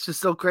 It's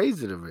just so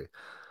crazy to me.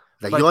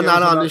 Like you're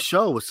not on this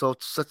show with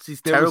such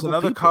these terrible people. There was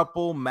another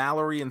couple,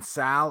 Mallory and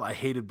Sal. I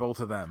hated both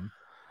of them.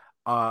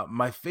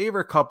 My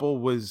favorite couple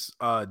was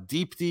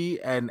Deepti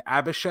and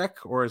Abhishek,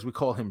 or as we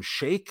call him,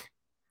 Sheikh.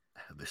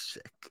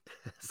 Abhishek.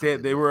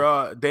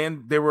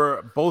 They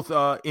were both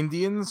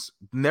Indians,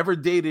 never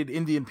dated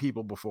Indian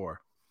people before.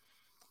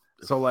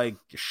 So like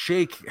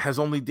Sheikh has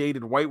only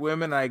dated white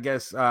women. I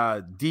guess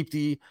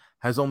Deepti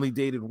has only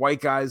dated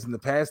white guys in the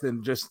past,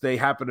 and just they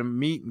happen to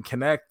meet and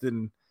connect,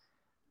 and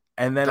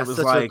then that's it was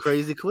such like a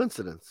crazy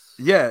coincidence.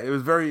 Yeah, it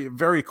was very,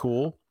 very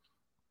cool.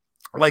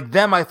 Like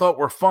them, I thought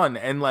were fun,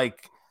 and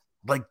like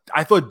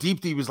I thought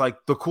Deepti was like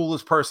the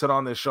coolest person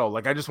on this show.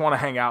 Like I just want to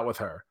hang out with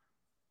her.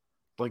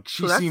 Like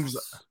she seems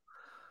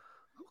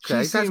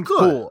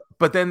cool.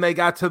 But then they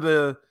got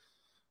to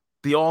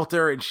the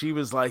altar, and she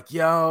was like,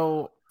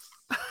 "Yo,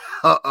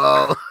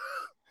 like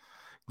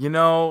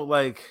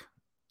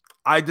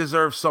I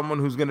deserve someone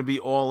who's going to be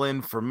all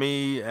in for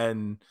me,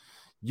 and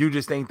you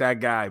just ain't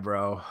that guy,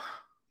 bro."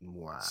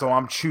 Wow. So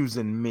I'm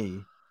choosing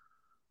me.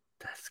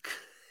 That's good.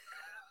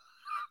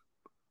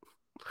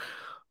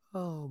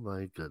 Oh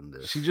my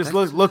goodness. She just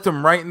looked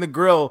him right in the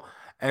grill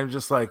and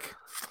just like,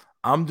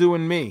 I'm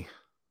doing me.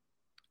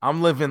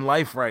 I'm living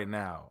life right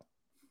now.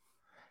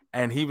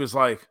 And he was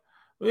like,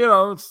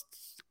 and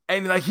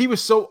like he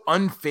was so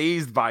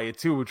unfazed by it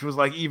too, which was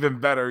like even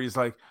better. He's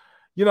like,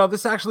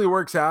 this actually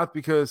works out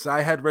because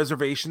I had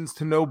reservations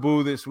to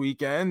Nobu this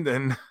weekend,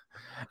 and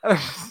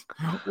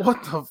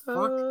what the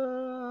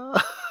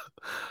fuck?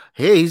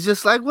 Hey, he's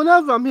just like,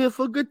 whatever. I'm here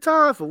for a good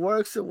time. If it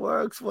works, it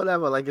works.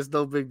 Whatever. Like it's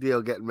no big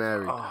deal getting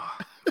married.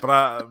 But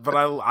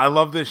I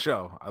love this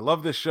show. I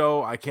love this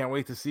show. I can't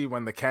wait to see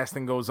when the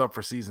casting goes up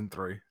for season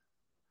 3.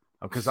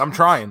 Because I'm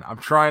trying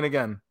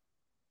again.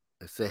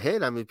 It's a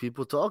hit. I mean,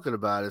 people talking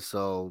about it,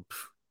 so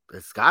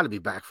it's got to be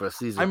back for a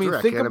season. I mean,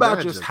 think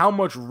about just how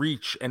much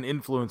reach and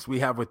influence we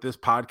have with this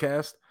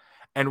podcast,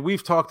 and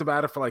we've talked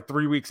about it for like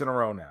 3 weeks in a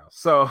row now.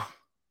 So.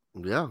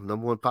 Yeah,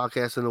 number 1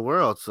 podcast in the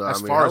world. So as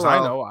far as I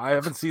know, I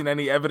haven't seen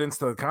any evidence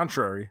to the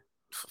contrary.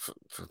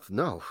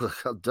 No,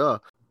 duh.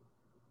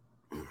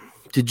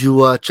 Did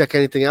you check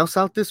anything else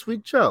out this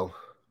week, Joe?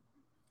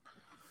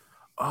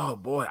 Oh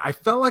boy, I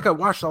felt like I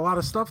watched a lot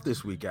of stuff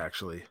this week,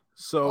 actually.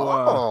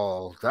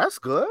 So, that's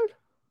good.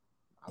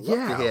 I'd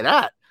love to hear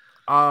that.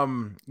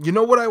 You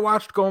know what I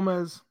watched,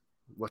 Gomez?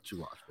 What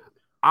you watched,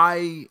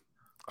 baby?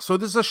 So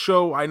this is a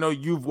show, I know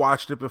you've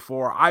watched it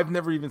before. I've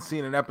never even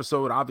seen an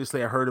episode.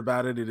 Obviously, I heard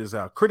about it. It is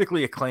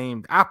critically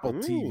acclaimed, Apple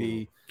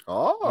TV.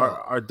 Oh,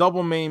 Our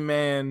double main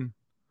man,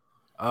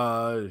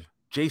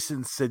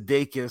 Jason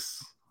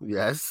Sudeikis,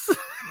 yes.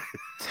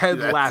 Ted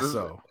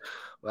Lasso.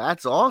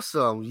 That's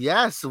awesome.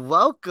 Yes,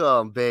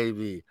 welcome,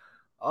 baby.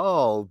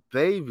 Oh,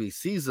 baby.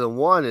 Season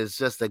 1 is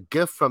just a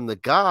gift from the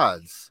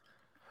gods.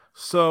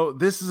 So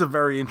this is a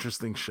very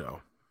interesting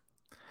show.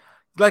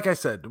 Like I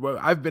said,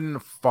 I've been in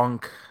a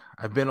funk.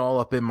 I've been all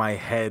up in my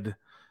head,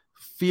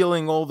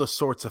 feeling all the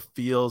sorts of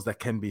feels that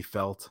can be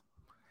felt.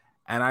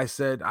 And I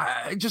said,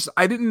 I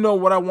didn't know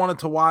what I wanted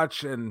to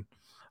watch. And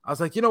I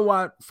was like, you know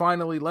what?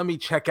 Finally, let me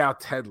check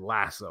out Ted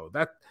Lasso.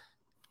 That,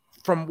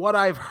 from what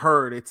I've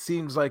heard, it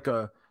seems like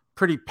a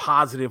pretty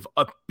positive,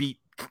 upbeat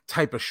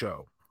type of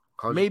show.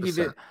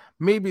 100%.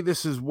 Maybe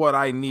this is what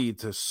I need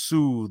to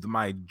soothe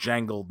my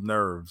jangled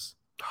nerves.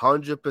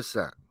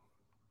 100%.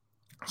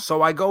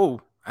 So I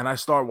go and I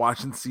start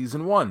watching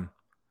season 1.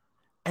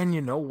 And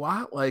you know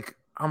what? Like,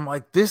 I'm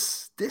like,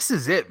 this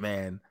is it,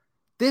 man.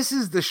 This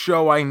is the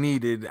show I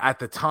needed at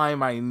the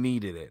time I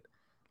needed it.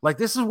 Like,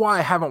 this is why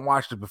I haven't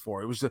watched it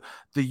before. It was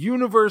the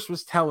universe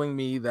was telling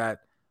me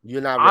that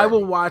you're not ready. I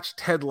will watch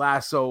Ted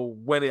Lasso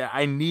when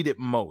I need it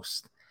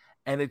most.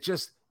 And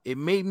it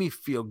made me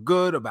feel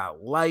good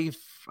about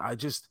life.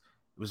 It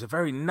was a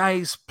very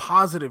nice,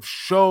 positive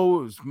show.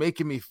 It was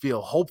making me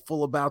feel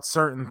hopeful about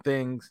certain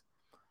things.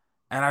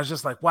 And I was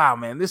just like, wow,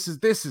 man, this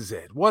is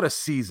it. What a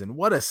season.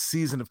 What a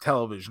season of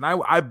television.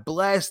 I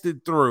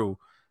blasted through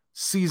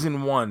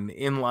season 1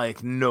 in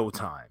like no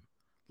time.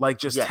 Like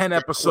just 10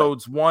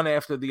 episodes, one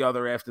after the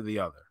other after the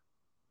other.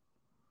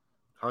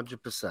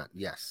 100%,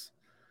 yes.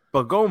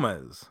 But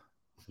Gomez.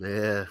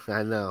 Yeah,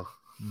 I know.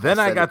 Then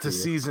I got to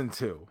season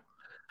 2.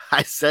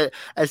 I said,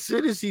 as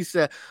soon as he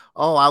said,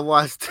 oh, I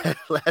watched Ted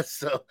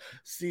Lasso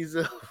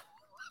season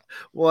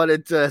 1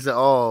 and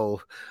 2,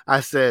 I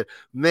said,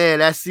 man,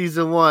 that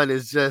season 1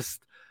 is just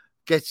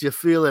gets you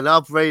feeling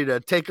up, ready to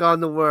take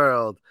on the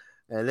world.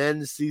 And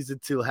then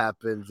season 2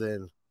 happens,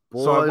 and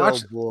boy,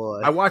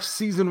 I watched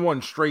season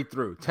 1 straight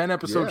through, 10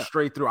 episodes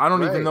straight through. I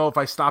don't even know if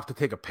I stopped to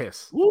take a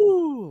piss.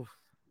 Woo!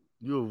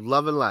 You're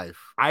loving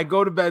life. I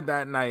go to bed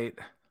that night,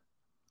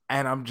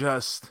 and I'm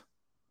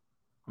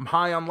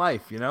high on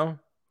life, you know?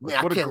 Man,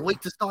 I can't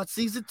wait to start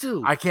season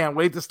 2. I can't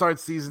wait to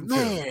start season 2.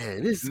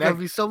 Man, this is going to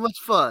be so much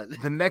fun.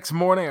 The next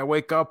morning, I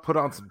wake up, put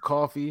on some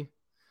coffee,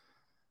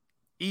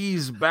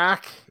 ease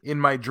back in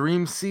my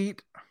dream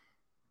seat,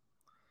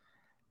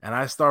 and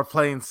I start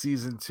playing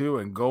season 2.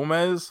 And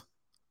Gomez,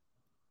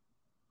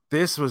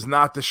 this was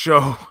not the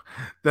show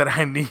that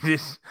I needed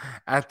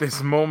at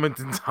this moment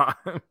in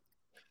time.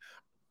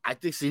 I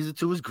think season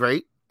 2 is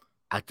great.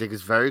 I think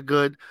it's very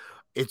good.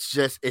 It's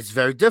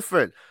very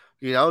different.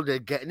 You know, they're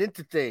getting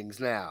into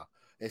things now.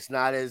 It's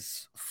not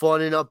as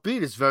fun and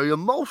upbeat. It's very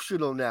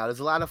emotional now.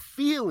 There's a lot of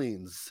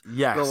feelings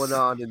going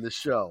on in the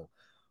show.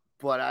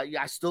 But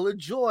I still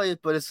enjoy it.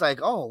 But it's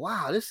like, oh,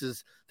 wow,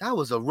 that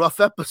was a rough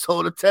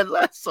episode of Ted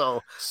Lasso.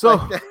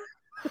 So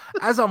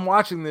as I'm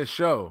watching this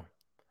show,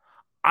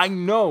 I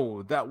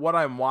know that what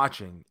I'm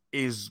watching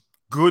is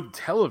good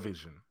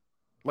television.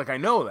 Like, I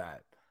know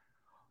that.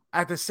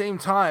 At the same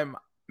time,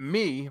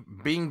 me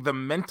being the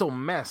mental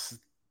mess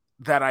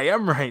that I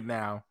am right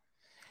now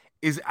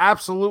is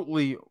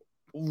absolutely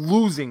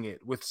losing it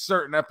with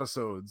certain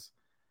episodes,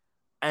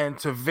 and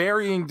to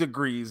varying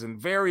degrees and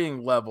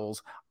varying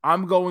levels.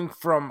 I'm going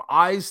from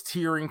eyes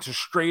tearing to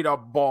straight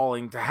up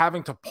bawling to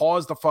having to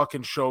pause the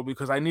fucking show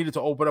because I needed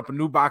to open up a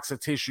new box of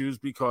tissues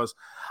because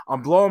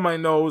I'm blowing my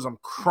nose. I'm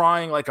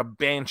crying like a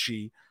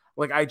banshee.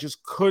 Like, I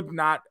just could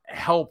not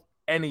help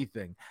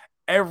anything.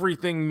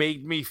 Everything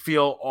made me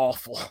feel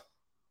awful.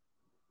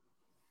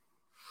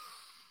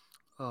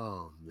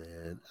 Oh,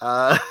 man.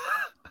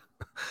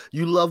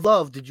 You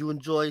love. Did you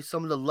enjoy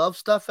some of the love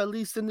stuff, at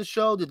least in the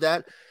show? Did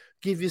that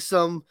give you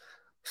some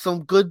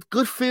good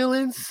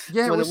feelings?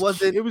 Yeah,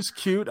 it was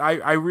cute.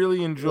 I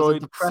really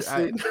enjoyed.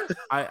 Depressing.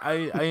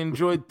 I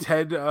enjoyed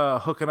Ted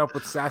hooking up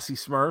with Sassy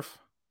Smurf.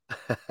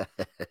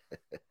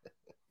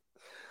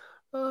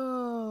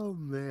 Oh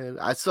man!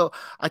 I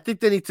think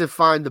they need to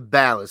find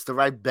the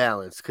right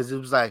balance, because it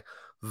was like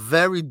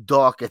very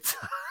dark at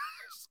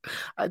times.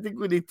 I think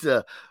we need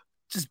to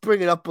just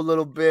bring it up a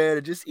little bit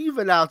and just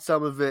even out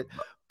some of it,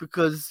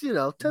 because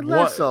Ted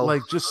Lasso,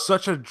 like, just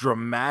such a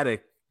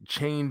dramatic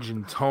change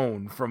in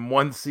tone from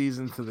one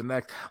season to the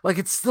next. Like,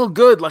 it's still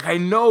good. Like, I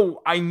know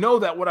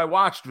that what I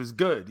watched was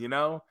good.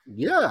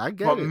 Yeah, I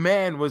get it. But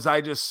man, was I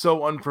just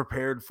so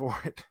unprepared for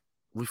it.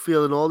 We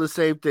feeling all the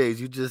same things.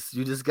 You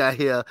just got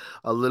here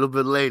a little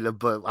bit later,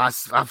 but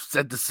I've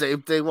said the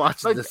same thing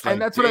watching this.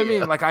 And that's what I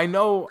mean. Like, I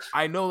know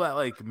that,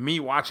 like, me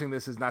watching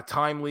this is not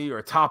timely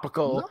or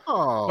topical,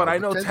 but I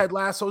know Ted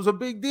Lasso is a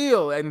big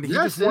deal, and he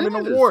just won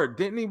an award.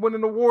 Didn't he win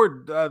an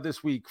award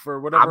this week for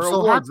whatever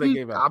awards they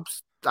gave out?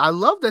 I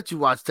love that you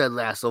watched Ted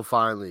Lasso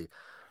finally.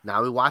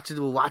 Now we'll watch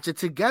it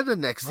together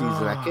next season.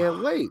 I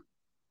can't wait.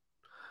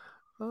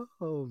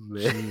 Oh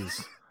man.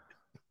 Jeez.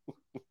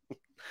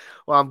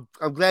 Well,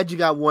 I'm glad you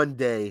got one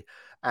day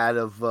out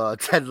of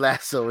Ted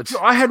Lasso. So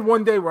I had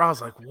one day where I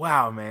was like,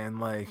 wow, man,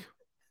 like,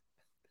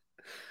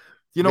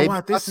 you know Maybe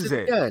what? This watch is it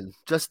it. again.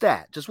 Just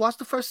that. Just watch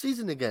the first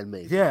season again,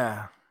 maybe.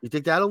 Yeah. You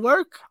think that'll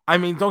work? I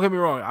mean, don't get me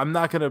wrong. I'm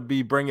not going to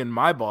be bringing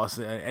my boss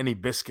any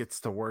biscuits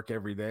to work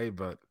every day,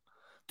 but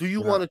Do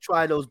you want to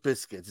try those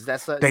biscuits? Is that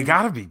something they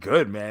got to be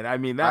good, man. I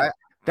mean, that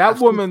I've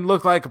woman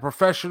looked like a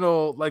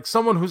professional, like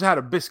someone who's had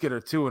a biscuit or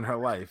two in her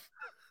life.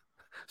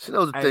 She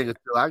knows a thing or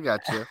two. I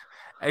got you.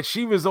 And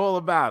she was all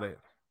about it.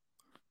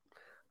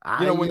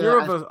 When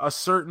you're of a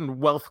certain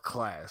wealth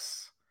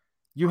class,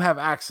 you have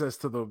access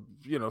to the,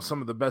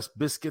 some of the best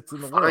biscuits in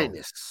the world.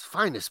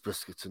 Finest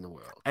biscuits in the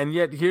world. And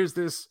yet here's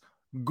this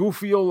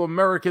goofy old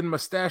American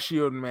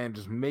mustachioed man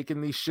just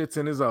making these shits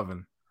in his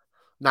oven.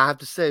 Now I have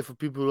to say, for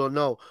people who don't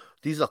know,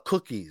 these are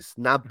cookies,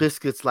 not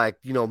biscuits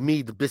like,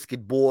 me, the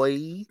biscuit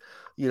boy,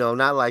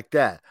 not like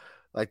that.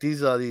 Like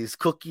these are these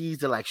cookies.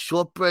 They're like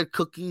shortbread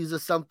cookies or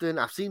something.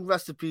 I've seen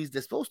recipes.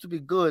 They're supposed to be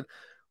good,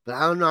 but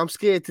I don't know. I'm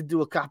scared to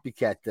do a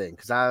copycat thing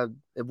because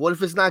what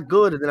if it's not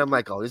good? And then I'm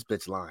like, oh, this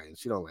bitch lying.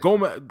 She don't like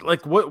Gomez.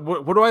 Like what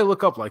do I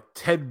look up? Like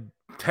Ted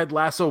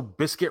Lasso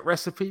biscuit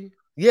recipe?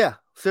 Yeah,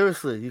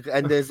 seriously.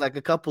 And there's like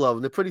a couple of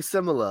them. They're pretty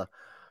similar.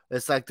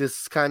 It's like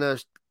this kind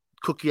of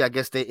cookie, I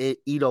guess they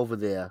eat over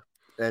there,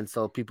 and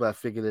so people have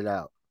figured it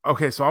out.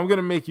 Okay, so I'm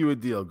gonna make you a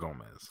deal,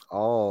 Gomez.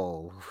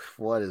 Oh,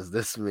 what does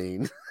this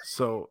mean?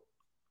 So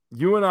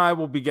you and I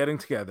will be getting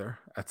together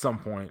at some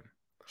point.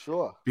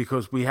 Sure.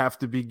 Because we have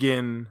to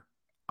begin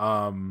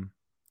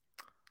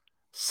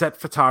set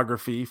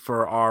photography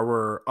for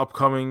our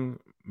upcoming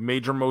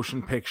major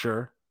motion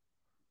picture,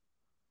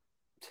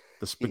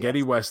 the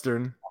Spaghetti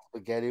Western.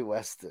 Spaghetti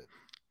Western.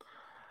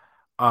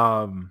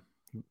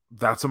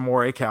 That's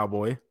Amore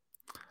Cowboy.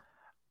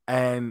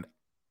 And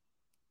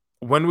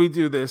when we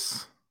do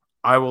this,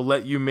 I will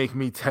let you make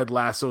me Ted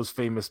Lasso's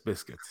famous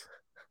biscuits.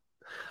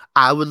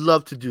 I would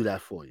love to do that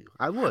for you.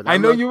 I would. I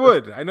know you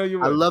would. I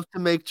love to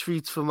make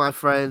treats for my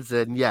friends.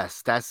 And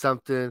yes, that's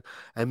something.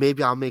 And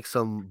maybe I'll make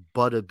some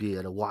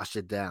butterbeer to wash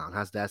it down.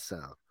 How's that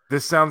sound?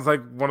 This sounds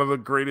like one of the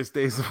greatest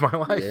days of my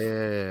life.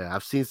 Yeah,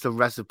 I've seen some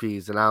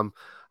recipes and I'm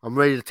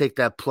ready to take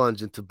that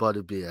plunge into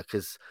butterbeer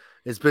because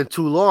it's been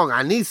too long.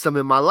 I need some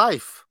in my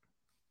life.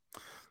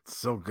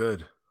 So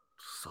good.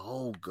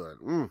 So good.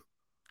 God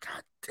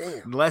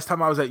damn. The last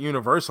time I was at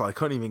Universal, I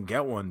couldn't even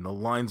get one. The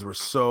lines were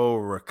so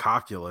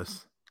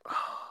ridiculous. Oh,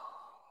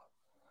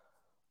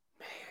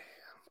 man.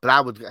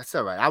 But that's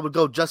all right. I would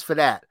go just for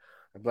that.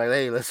 I'd be like,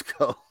 hey, let's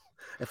go.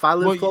 If I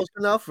live close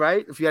enough,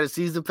 right? If you had a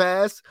season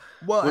pass.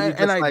 Well,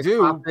 and I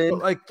do.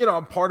 But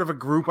I'm part of a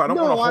group. I don't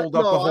want to hold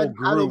up the whole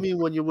group. I don't mean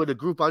when you're with a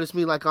group. I just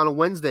mean like on a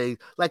Wednesday.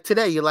 Like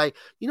today, you're like,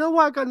 you know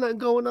what? I got nothing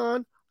going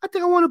on. I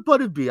think I want a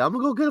butterbeer. I'm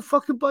going to go get a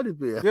fucking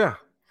butterbeer. Yeah.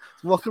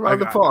 Walk around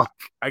the park.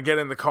 I get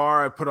in the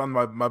car. I put on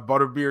my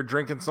butterbeer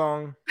drinking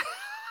song.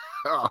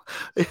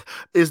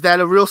 Is that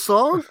a real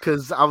song?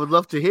 Because I would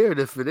love to hear it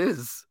if it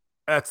is.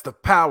 That's the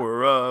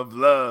power of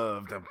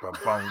love.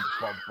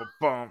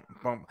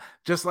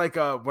 Just like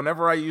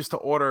whenever I used to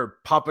order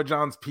Papa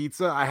John's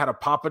pizza, I had a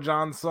Papa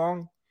John's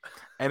song,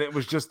 and it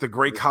was just the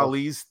Great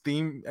Khali's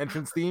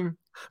entrance theme.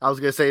 I was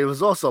gonna say it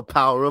was also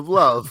Power of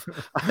Love.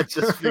 I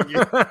figured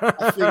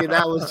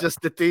that was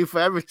just the theme for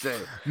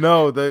everything.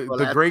 No,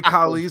 the Great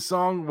Khali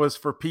song was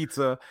for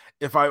pizza.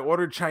 If I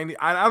ordered Chinese,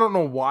 I don't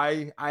know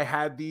why I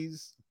had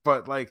these,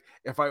 but like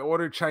if I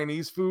ordered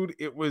Chinese food,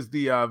 it was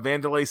the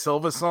Vanderlei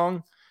Silva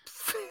song.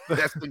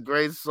 That's the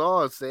great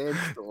song,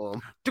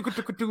 Sandstorm. One of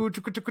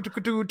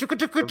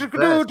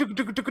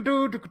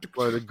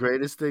the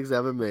greatest things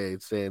ever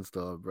made,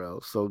 Sandstorm, bro.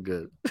 So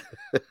good.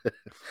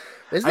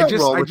 I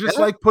just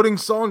like putting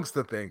songs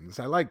to things.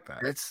 I like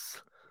that.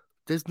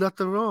 There's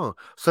nothing wrong.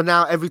 So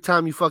now every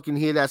time you fucking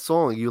hear that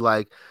song, you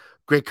like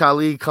Great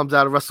Khali comes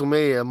out of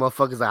WrestleMania,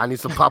 motherfuckers like, I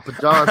need some Papa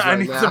John's. I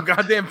need some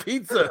goddamn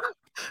pizza.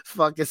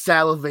 Fucking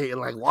salivating,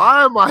 like,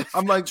 why am I?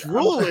 I'm like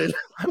drooling.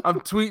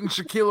 I'm tweeting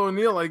Shaquille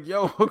O'Neal, like,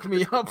 yo, hook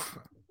me up.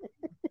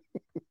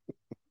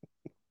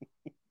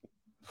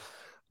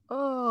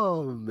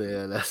 Oh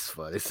man, that's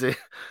funny. See,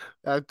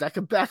 that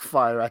can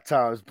backfire at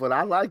times, but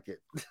I like it.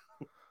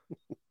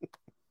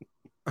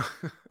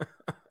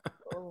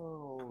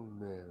 Oh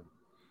man,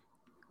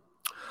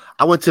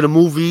 I went to the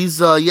movies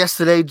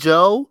yesterday,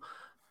 Joe.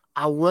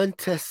 I went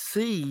to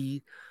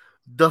see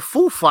the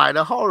Foo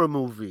Fighter horror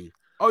movie.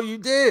 Oh, you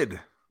did?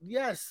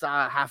 Yes,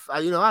 I have.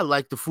 I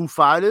like the Foo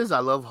Fighters.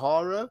 I love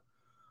horror.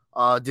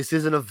 This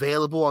isn't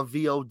available on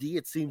VOD.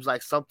 It seems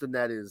like something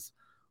that is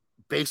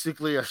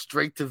basically a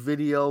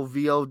straight-to-video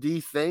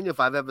VOD thing,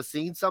 if I've ever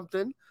seen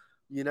something,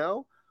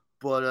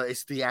 But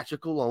it's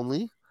theatrical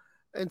only.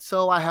 And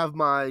so I have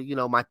my,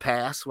 my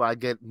pass where I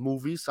get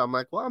movies. So I'm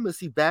like, well, I'm going to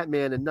see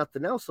Batman and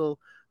nothing else. So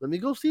let me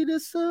go see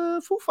this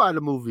Foo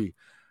Fighter movie.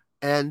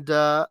 And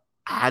I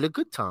had a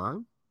good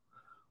time.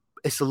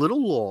 It's a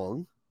little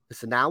long.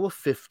 It's an hour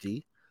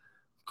 50.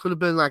 Could have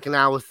been like an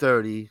hour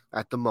 30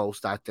 at the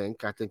most, I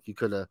think. I think you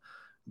could have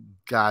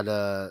got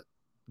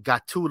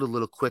got to it a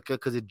little quicker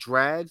because it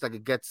drags. Like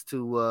it gets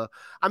to.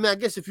 I mean, I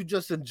guess if you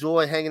just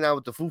enjoy hanging out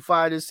with the Foo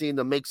Fighters, seeing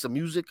them make some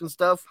music and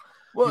stuff,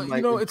 Well,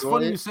 might it's enjoy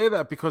funny it. you say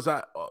that because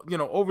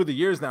over the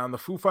years now, and the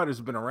Foo Fighters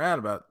have been around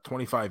about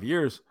 25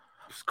 years.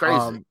 It's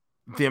crazy.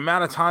 The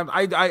amount of times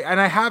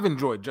I have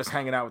enjoyed just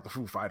hanging out with the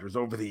Foo Fighters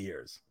over the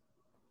years.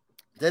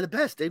 They're the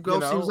best. Dave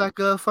Grohl seems like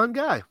a fun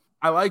guy.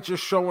 I like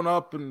just showing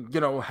up and,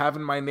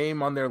 having my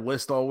name on their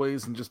list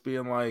always and just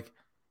being like,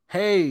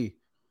 hey,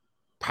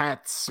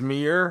 Pat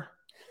Smear.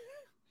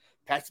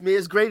 Pat Smear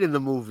is great in the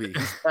movie.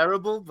 He's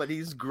terrible, but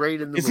he's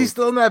great in the movie. Is he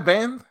still in that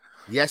band?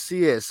 Yes,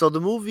 he is. So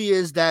the movie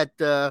is that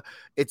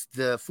it's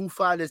the Foo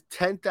Fighters'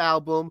 10th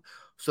album.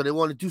 So they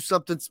want to do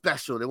something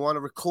special. They want to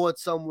record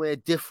somewhere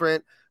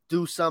different,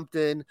 do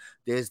something.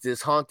 There's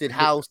this haunted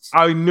house.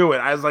 I knew it.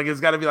 I was like, it's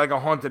got to be like a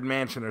haunted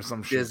mansion or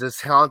some shit. There's this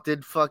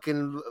haunted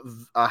fucking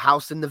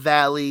house in the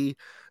valley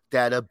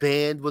that a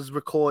band was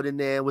recording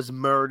there, was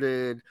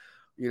murdered,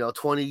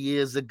 20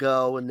 years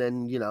ago. And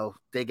then,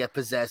 they get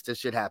possessed and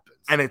shit happens.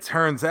 And it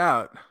turns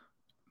out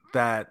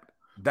that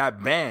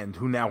band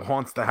who now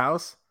haunts the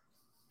house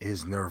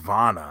is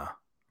Nirvana.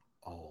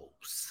 Oh,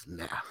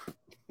 snap.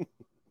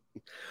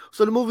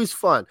 So the movie's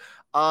fun.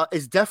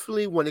 It's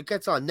definitely, when it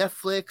gets on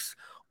Netflix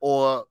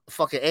or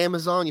fucking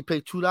Amazon, you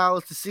pay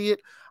 $2 to see it.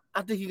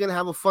 I think you're going to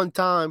have a fun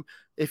time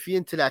if you're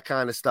into that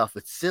kind of stuff.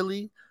 It's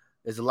silly.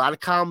 There's a lot of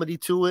comedy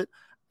to it.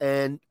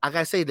 And I got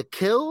to say, the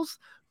kills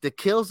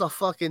are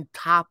fucking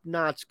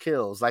top-notch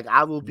kills. Like,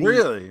 I will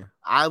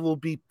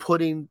be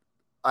putting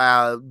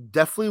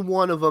definitely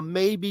one of them,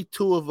 maybe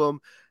two of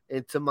them,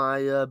 into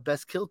my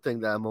best kill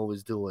thing that I'm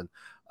always doing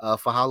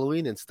for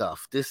Halloween and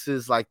stuff. This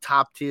is like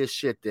top tier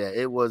shit there.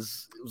 It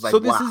was like, so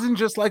this isn't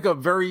just like a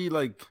very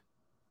like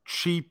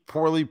cheap,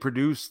 poorly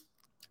produced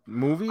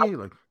movie.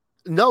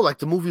 No, like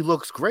the movie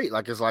looks great.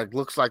 Like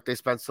looks like they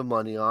spent some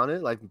money on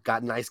it. Like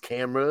got nice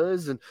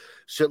cameras and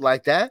shit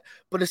like that.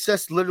 But it's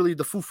just literally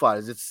the Foo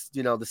Fighters. It's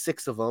the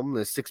six of them.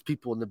 There's six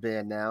people in the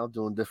band now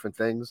doing different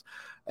things,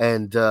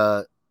 and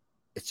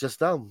it's just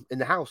them in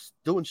the house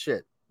doing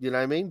shit. You know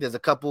what I mean? There's a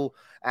couple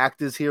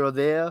actors here or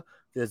there.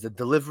 There's a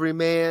delivery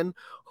man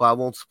who I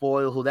won't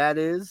spoil who that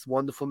is.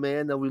 Wonderful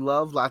man that we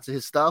love. Lots of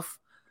his stuff.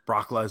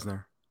 Brock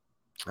Lesnar.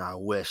 I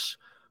wish.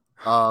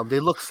 They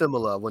look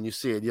similar when you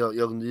see it.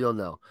 You'll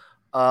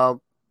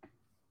know.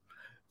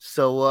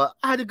 So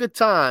I had a good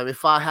time.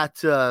 If I had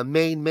to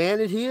main man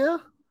it here,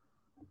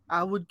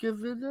 I would give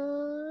it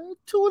a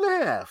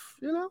 2.5.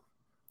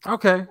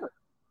 Okay.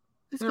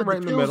 It's good. Right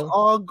in the middle.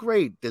 All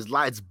great. It's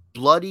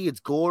bloody. It's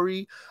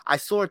gory. I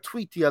saw a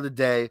tweet the other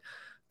day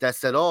that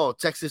said, "Oh,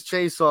 Texas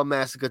Chainsaw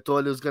Massacre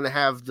thought it was gonna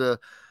have the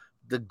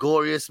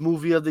goriest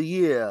movie of the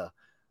year,"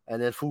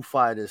 and then Foo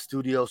Fighters,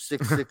 Studio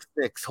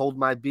 666, Hold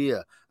My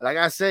Beer. And I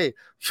gotta say,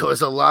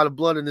 there's a lot of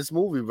blood in this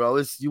movie,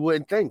 bro. You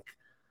wouldn't think.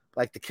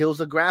 Like the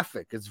kills are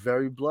graphic. It's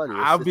very bloody.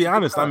 I'll be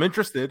honest. I'm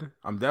interested.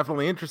 I'm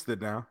definitely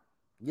interested now.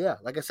 Yeah,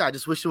 like I said, I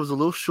just wish it was a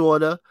little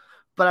shorter.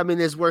 But I mean,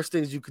 there's worse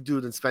things you could do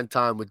than spend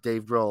time with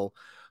Dave Grohl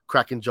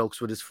cracking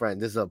jokes with his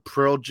friend. There's a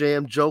Pearl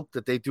Jam joke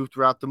that they do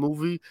throughout the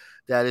movie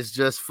that is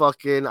just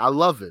fucking, I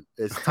love it.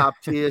 It's top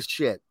tier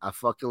shit. I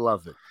fucking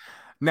love it.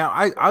 Now,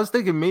 I was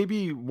thinking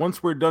maybe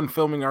once we're done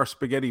filming our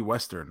spaghetti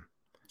Western,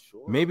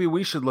 maybe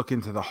we should look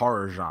into the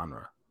horror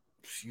genre.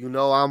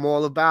 I'm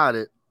all about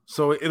it.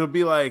 So it'll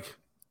be like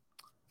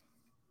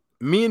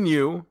me and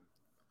you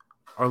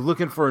are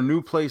looking for a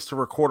new place to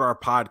record our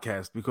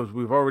podcast because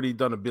we've already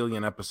done 1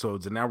 billion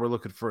episodes and now we're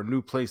looking for a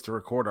new place to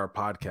record our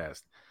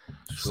podcast.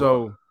 Sure.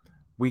 So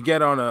we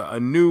get on a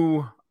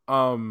new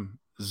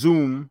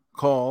Zoom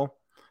call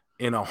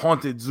in a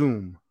haunted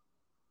Zoom,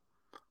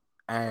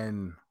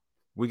 and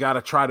we got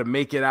to try to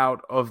make it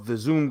out of the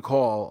Zoom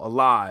call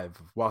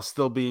alive while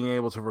still being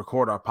able to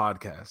record our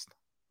podcast.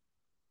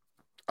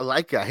 I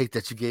like it. I hate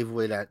that you gave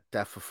away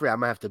that for free. I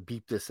might have to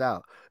beep this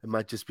out. It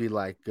might just be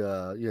like,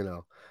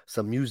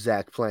 some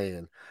music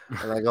playing.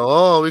 And I go,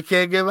 oh, we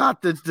can't give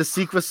out the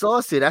secret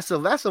sauce here. That's a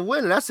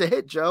win. That's a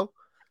hit, Joe.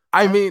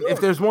 I mean,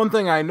 if there's one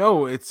thing I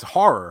know, it's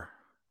horror.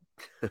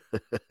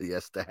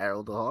 Yes, the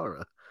Herald of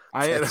Horror.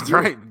 That's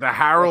right. The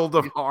Herald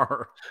of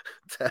Horror.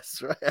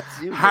 That's right.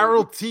 That's you,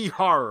 Harold T.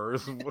 Horror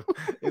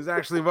is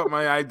actually what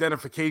my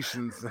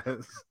identification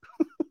says.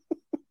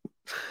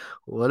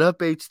 What up,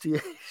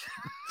 HTH?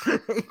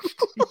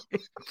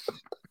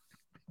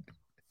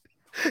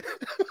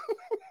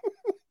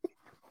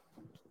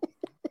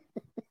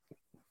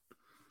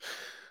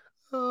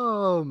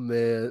 Oh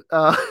man.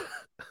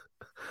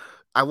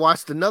 I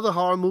watched another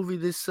horror movie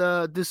this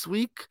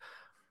week.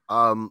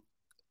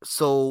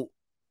 So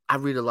I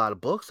read a lot of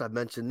books. I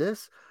mentioned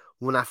this.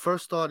 When I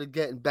first started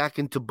getting back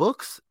into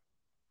books,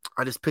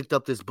 I just picked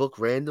up this book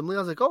randomly. I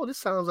was like, oh, this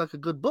sounds like a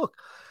good book.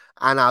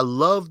 And I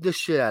loved the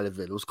shit out of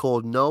it. It was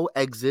called No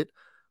Exit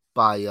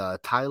by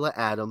Tyler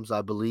Adams,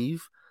 I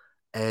believe.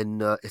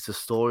 And it's a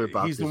story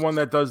about He's the one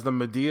that does the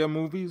Medea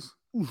movies?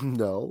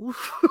 No.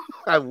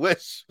 I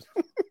wish.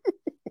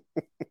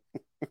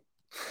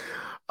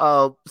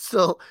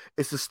 So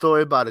it's a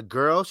story about a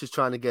girl. She's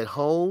trying to get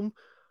home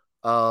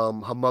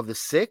Her mother's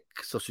sick,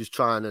 so she's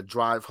trying to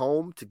drive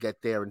home to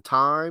get there in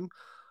time.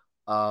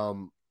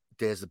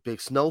 There's a big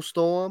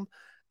snowstorm,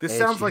 This and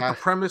sounds she like the has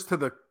premise to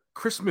the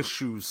Christmas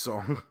Shoes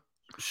song.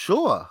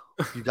 sure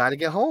you got to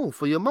get home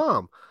for your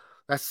mom.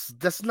 That's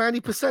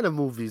 90% of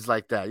movies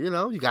like that.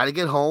 You got to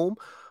get home.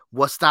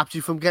 What stops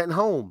you from getting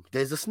home?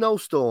 There's a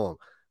snowstorm.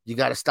 You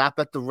got to stop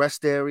at the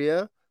rest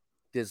area.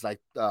 There's like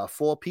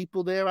 4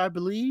 people there, I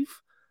believe,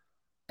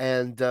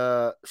 and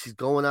she's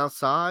going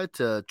outside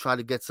to try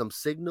to get some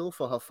signal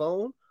for her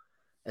phone,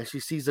 and she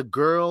sees a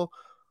girl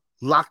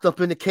locked up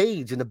in a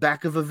cage in the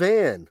back of a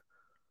van.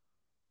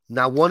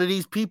 Now, one of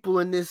these people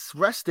in this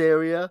rest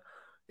area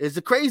is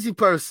a crazy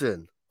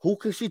person. Who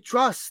can she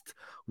trust?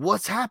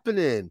 What's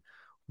happening?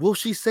 Will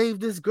she save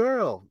this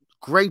girl?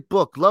 Great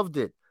book. Loved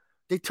it.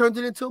 They turned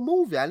it into a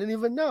movie. I didn't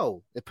even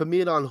know. It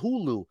premiered on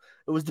Hulu.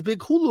 It was the big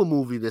Hulu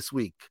movie this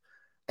week.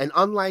 And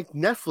unlike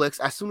Netflix,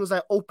 as soon as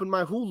I opened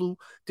my Hulu,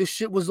 this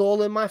shit was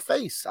all in my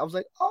face. I was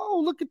like,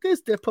 oh, look at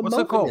this. They're What's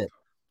it promoting called? it.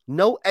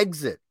 No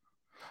Exit.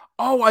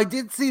 Oh, I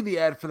did see the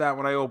ad for that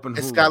when I opened Hulu.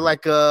 It's got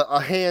like a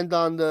hand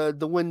on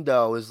the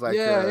window is like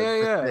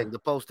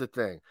the poster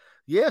thing.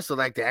 Yeah, so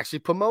like they actually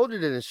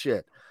promoted it and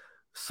shit.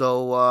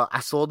 So I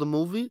saw the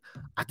movie.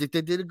 I think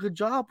they did a good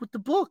job with the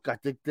book. I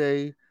think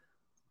they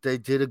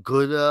did a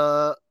good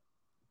a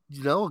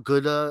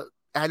good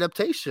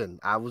adaptation.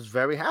 I was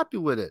very happy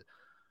with it.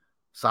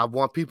 So I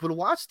want people to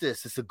watch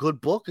this. It's a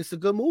good book. It's a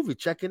good movie.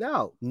 Check it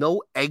out.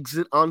 No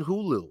Exit on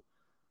Hulu.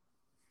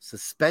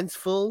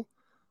 Suspenseful,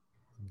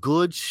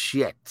 good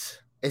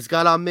shit. It's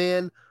got our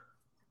man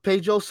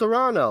Pedro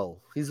Serrano.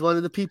 He's one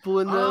of the people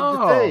in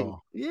the thing.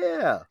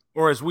 Yeah.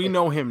 Or as we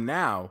know him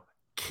now,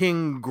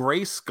 King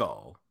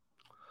Grayskull.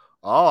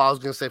 Oh, I was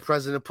going to say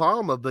President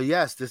Palmer, but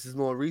yes, this is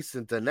more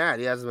recent than that.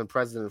 He hasn't been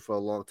president for a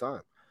long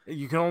time.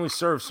 You can only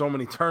serve so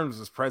many terms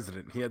as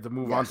president. He had to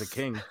move on to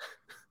king.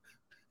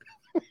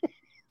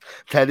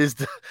 That is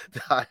the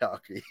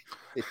hierarchy.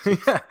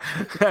 Yeah.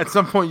 At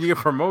some point, you get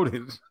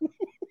promoted.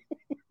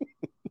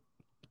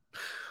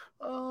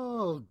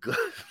 Oh, good.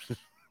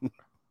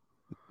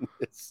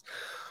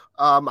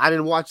 I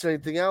didn't watch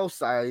anything else.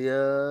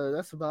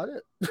 That's about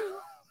it.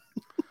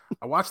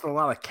 I watched a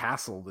lot of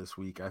Castle this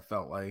week. I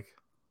felt like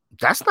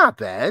that's not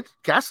bad.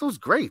 Castle's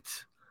great.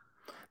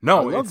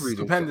 No, it's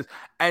stupendous.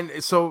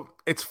 And so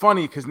it's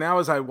funny because now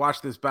as I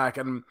watch this back,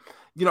 and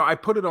I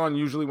put it on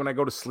usually when I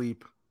go to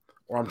sleep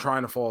or I'm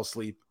trying to fall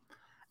asleep,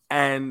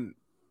 and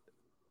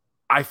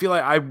I feel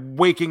like I'm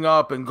waking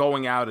up and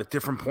going out at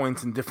different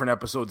points in different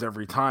episodes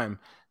every time.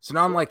 So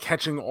now I'm like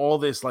catching all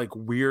this like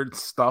weird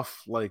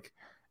stuff, like,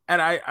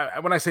 and I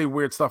when I say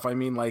weird stuff, I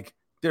mean like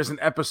there's an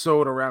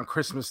episode around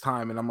Christmas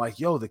time, and I'm like,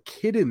 yo, the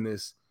kid in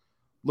this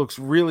looks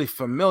really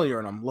familiar,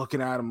 and I'm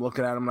looking at him,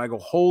 and I go,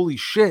 holy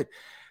shit,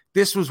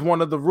 this was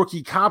one of the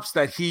rookie cops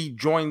that he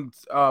joined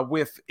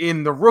with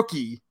in The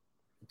Rookie.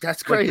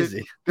 That's crazy.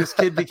 Like this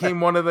kid became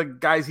one of the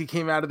guys he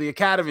came out of the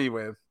academy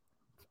with.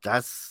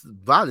 That's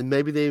wow.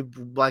 Maybe they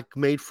like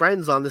made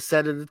friends on the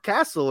set of the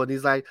Castle, and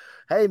he's like,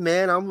 "Hey,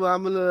 man, I'm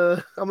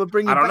gonna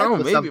bring you." I don't back know,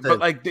 for maybe, something. but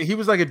like he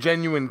was like a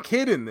genuine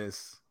kid in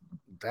this.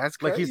 That's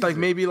crazy. Like he's like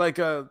maybe like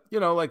a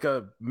like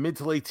a mid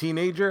to late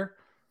teenager,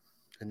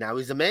 and now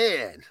he's a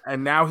man,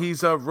 and now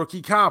he's a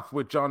rookie cop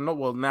with John.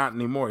 Well, not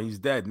anymore. He's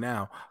dead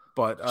now.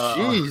 But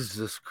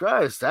Jesus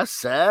Christ, that's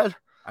sad.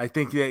 I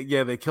think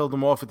they killed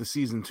him off at the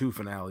season 2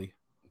 finale.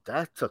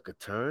 That took a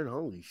turn.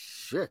 Holy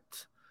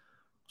shit.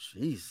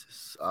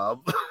 Jesus.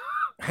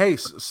 Hey,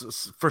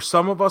 for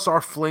some of us, our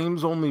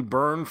flames only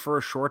burn for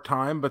a short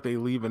time, but they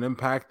leave an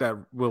impact that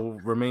will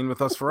remain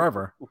with us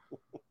forever.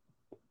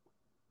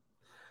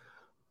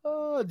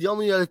 The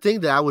only other thing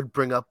that I would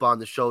bring up on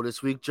the show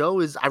this week, Joe,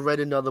 is I read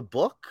another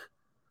book.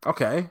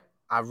 Okay.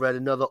 I read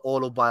another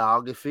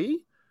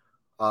autobiography.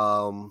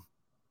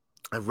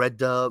 I read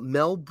the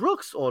Mel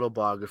Brooks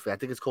autobiography. I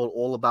think it's called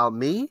All About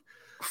Me.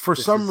 For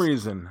some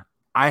reason,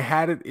 I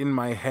had it in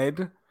my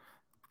head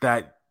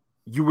that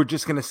you were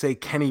just going to say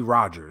Kenny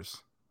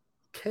Rogers.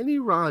 Kenny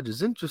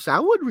Rogers. Interesting. I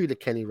would read a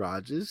Kenny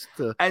Rogers.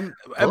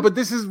 But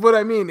this is what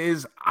I mean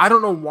is I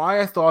don't know why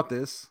I thought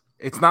this.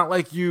 It's not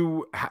like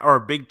you are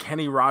a big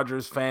Kenny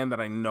Rogers fan that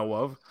I know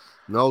of.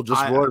 No,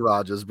 just Roy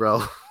Rogers,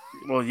 bro.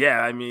 Well,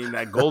 yeah. I mean,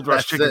 that Gold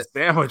Rush chicken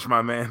sandwich,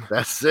 my man.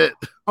 That's it.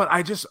 But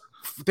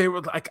they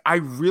were like, I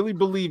really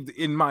believed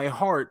in my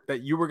heart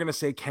that you were going to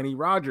say Kenny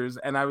Rogers.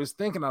 And I was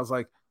thinking, I was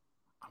like,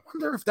 I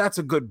wonder if that's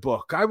a good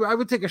book. I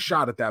would take a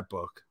shot at that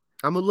book.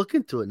 I'm going to look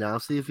into it now,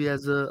 see if he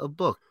has a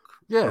book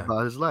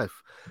about his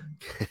life.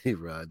 Kenny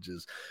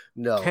Rogers.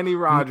 No. Kenny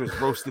Rogers,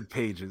 Roasted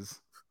Pages.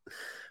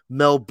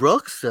 Mel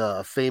Brooks,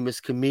 a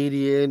famous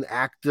comedian,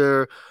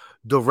 actor,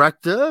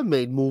 director,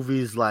 made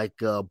movies like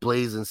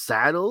Blazing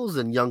Saddles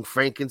and Young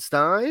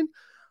Frankenstein.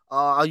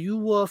 Are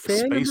you a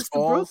fan of Mr.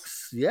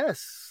 Brooks?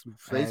 Yes.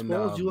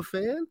 Spaceballs, you a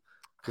fan?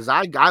 Because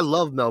I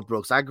love Mel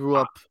Brooks. I grew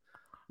up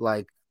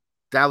like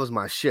that was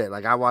my shit.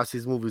 Like I watched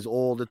these movies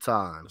all the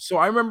time. So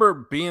I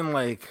remember being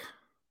like,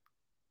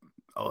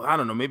 I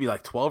don't know, maybe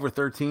like 12 or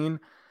 13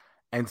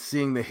 and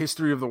seeing The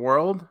History of the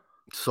World.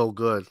 So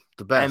good.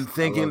 The best. And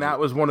thinking that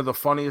was one of the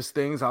funniest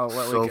things I'll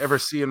ever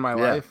see in my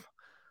life.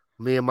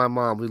 Me and my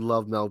mom, we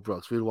love Mel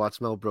Brooks. We'd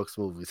watch Mel Brooks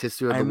movies.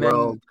 History of the And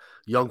World,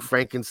 Young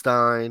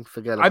Frankenstein.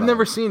 Forget about it. I've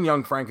never seen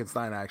Young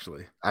Frankenstein,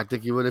 actually. I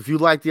think you would. If you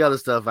like the other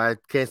stuff, I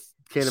can't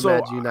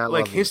imagine you not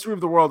like loving History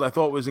of the World, I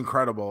thought was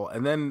incredible.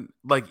 And then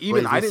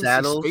even I didn't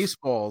Saddles? see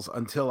Spaceballs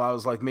until I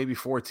was like maybe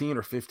 14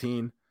 or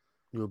 15.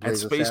 And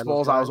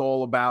Spaceballs I was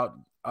all about.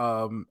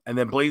 And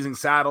then Blazing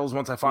Saddles.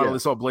 Once I finally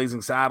saw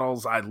Blazing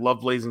Saddles, I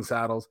love Blazing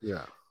Saddles.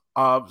 Yeah.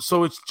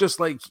 So it's just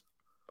like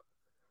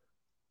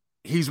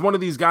he's one of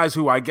these guys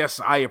who I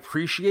guess I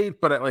appreciate,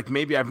 but like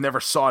maybe I've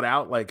never sought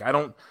out. Like I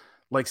don't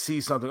like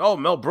see something. Oh,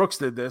 Mel Brooks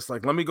did this.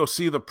 Like let me go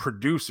see the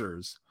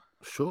producers.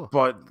 Sure.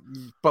 But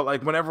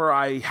like whenever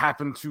I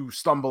happen to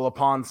stumble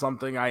upon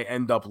something, I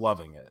end up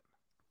loving it.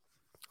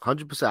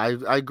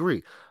 100%. I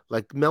agree.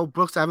 Like Mel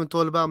Brooks, I haven't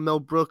thought about Mel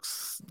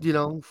Brooks,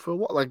 for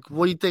what? Like,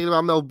 what are you thinking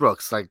about Mel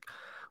Brooks? Like,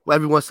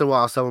 every once in a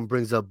while, someone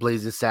brings up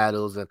Blazing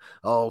Saddles and,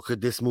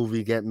 could this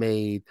movie get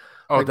made?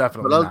 Oh, like,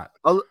 definitely not.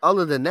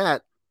 Other than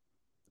that,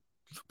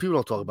 people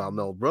don't talk about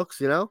Mel Brooks,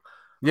 Yeah.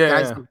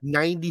 Guy's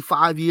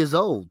 95 years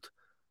old.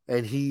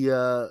 And he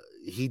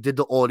did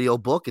the audio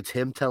book. It's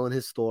him telling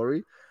his story.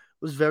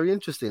 It was very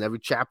interesting. Every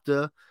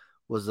chapter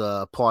was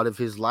a part of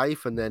his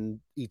life. And then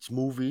each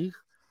movie,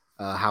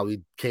 how he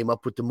came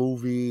up with the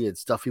movie and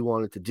stuff he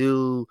wanted to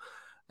do.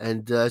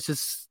 And it's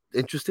just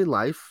interesting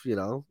life,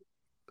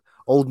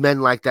 Old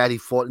men like that, he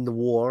fought in the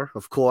war,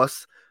 of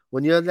course.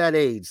 When you're that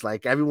age,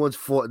 like everyone's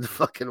fought in the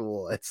fucking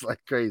war. It's like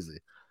crazy.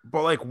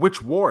 But like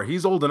which war?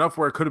 He's old enough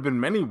where it could have been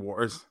many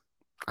wars.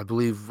 I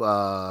believe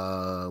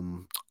I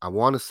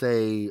want to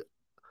say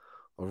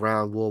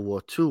around World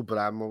War II, but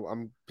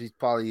he's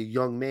probably a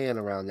young man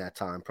around that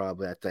time,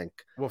 probably, I think.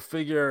 Well,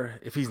 figure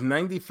if he's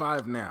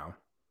 95 now.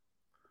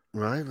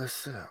 Right, let's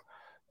see.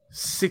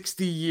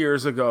 60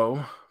 years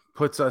ago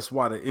puts us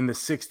in the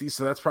 60s,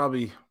 so that's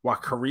probably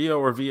Korea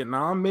or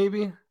Vietnam,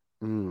 maybe.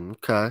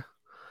 Okay.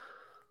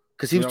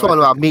 Because he was talking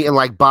about meeting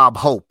like Bob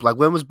Hope. Like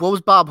what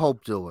was Bob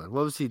Hope doing?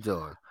 What was he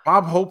doing?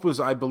 Bob Hope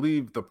was, I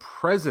believe, the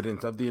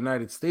president of the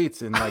United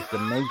States in like the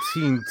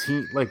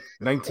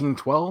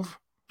 1912.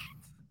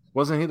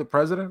 Wasn't he the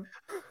president?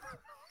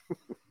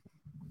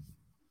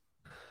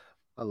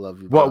 I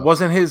love you. What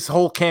wasn't his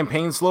whole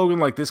campaign slogan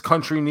like "This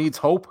country needs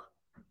hope"?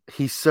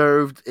 He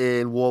served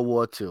in World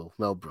War II.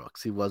 Mel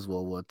Brooks. He was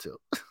World War II.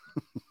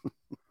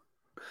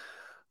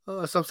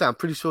 I'm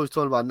pretty sure he's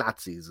talking about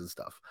Nazis and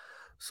stuff.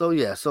 So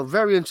yeah,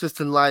 very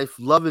interesting life.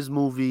 Love his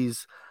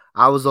movies.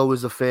 I was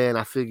always a fan.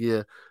 I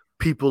figure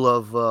people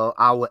of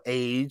our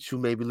age who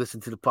maybe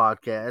listen to the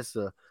podcast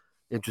are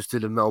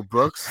interested in Mel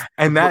Brooks.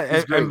 And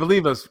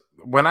believe us,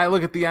 when I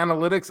look at the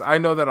analytics, I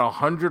know that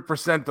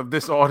 100% of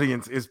this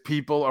audience is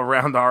people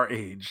around our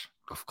age.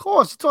 Of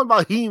course, you're talking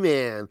about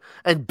He-Man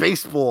and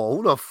baseball.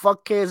 Who the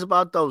fuck cares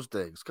about those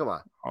things? Come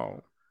on.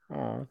 Oh.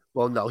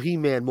 Well, no,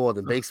 He-Man more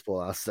than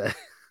baseball, I'll say.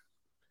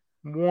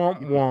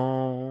 Womp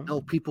womp. No,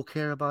 people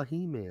care about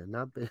He-Man,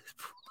 not baseball.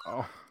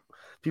 Oh.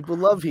 People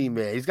love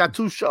He-Man. He's got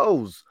 2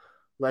 shows.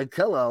 Like,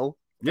 hello.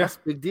 Yes.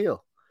 Big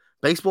deal.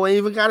 Baseball ain't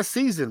even got a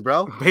season,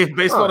 bro.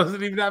 Baseball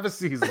doesn't even have a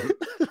season.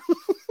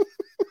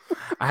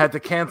 I had to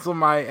cancel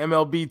my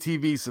MLB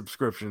TV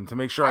subscription to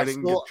make sure I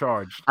didn't get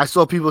charged. I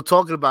saw people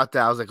talking about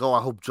that. I was like, I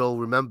hope Joe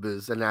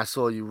remembers. And I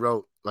saw you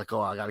wrote, like,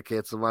 I got to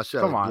cancel my show.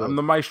 Come on. Good. I'm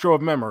the maestro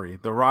of memory,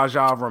 the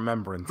Raja of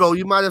remembrance. Bro,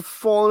 you might have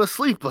fallen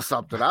asleep or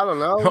something. I don't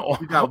know.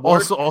 You got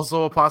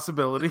also a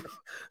possibility.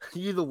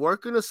 You either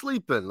working or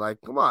sleeping.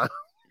 Like, come on.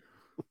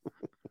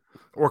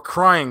 Or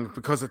crying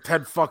because of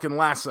Ted fucking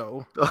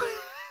Lasso.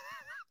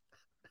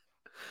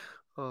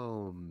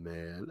 Oh,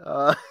 man.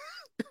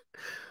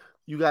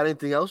 You got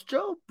anything else,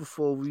 Joe,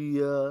 before we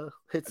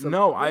hit some?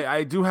 No,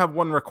 I do have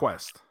one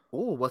request.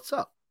 Oh, what's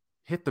up?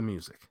 Hit the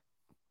music.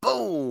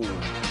 Boom.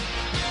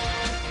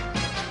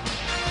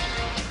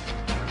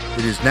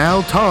 It is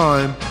now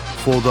time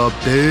for the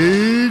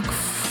big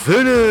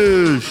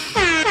finish.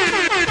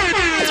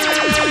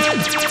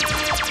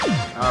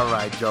 All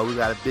right, Joe, we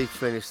got a big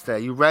finish today.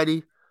 You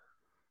ready?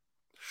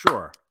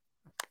 Sure.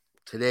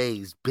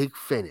 Today's big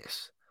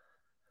finish.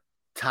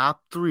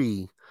 Top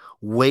 3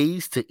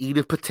 ways to eat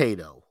a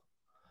potato.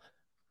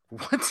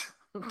 What?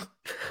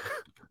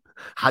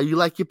 How you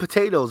like your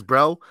potatoes,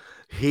 bro?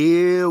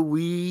 Here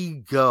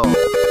we go.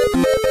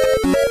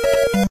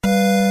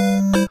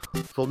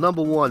 So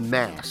number 1,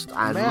 mashed.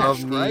 I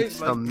love me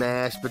some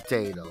mashed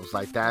potatoes.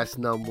 Like that's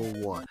number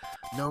 1.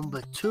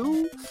 Number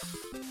 2,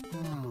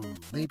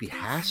 maybe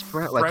hash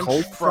brown, like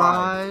cold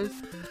fries.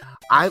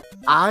 I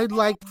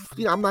like,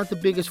 I'm not the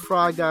biggest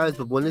fry guys,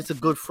 but when it's a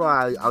good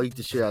fry, I'll eat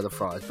the shit out of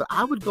fries. But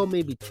I would go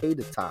maybe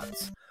tater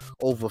tots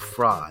over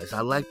fries.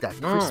 I like that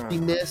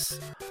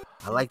crispiness.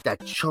 I like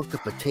that chunk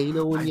of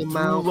potato in your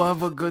mouth. I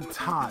love a good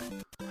tot.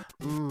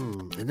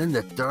 And then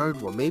the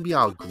third one, maybe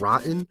I'll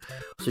gratin,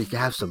 so you can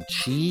have some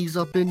cheese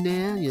up in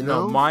there,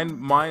 No,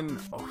 mine.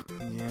 Oh,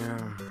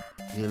 yeah.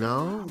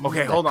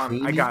 Okay, hold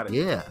on. I got it.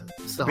 Yeah,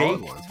 it's the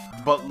hard ones.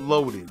 but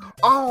loaded.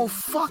 Oh,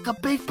 fuck, a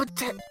baked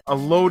potato. A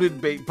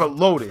loaded but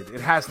loaded.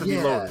 It has to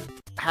be loaded.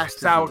 Has to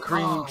sour be.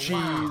 cream,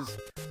 cheese,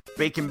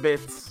 bacon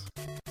bits.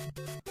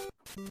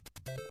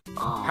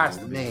 Oh, has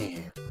to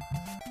man.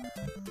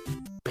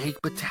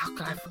 Baked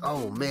potato.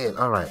 Oh, man.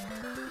 All right.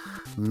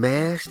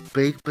 Mashed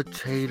baked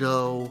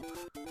potato.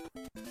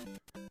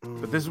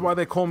 But this is why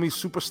they call me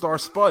Superstar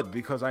Spud,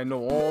 because I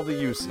know all the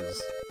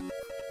uses.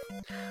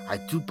 I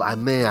do. I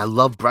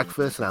love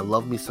breakfast, and I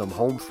love me some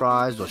home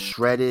fries or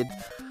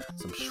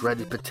some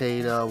shredded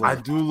potato. I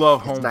do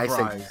love home nice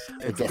fries.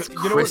 It gets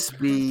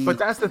crispy. But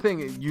that's the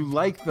thing. You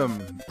like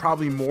them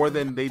probably more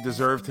than they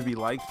deserve to be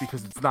liked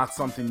because it's not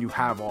something you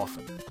have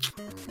often.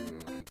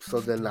 So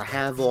then I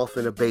have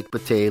often a baked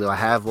potato. I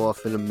have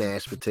often a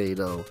mashed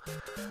potato.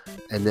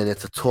 And then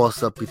it's a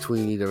toss-up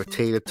between either a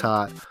tater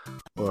tot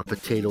or a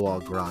potato au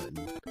gratin.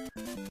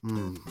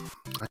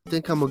 I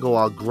think I'm going to go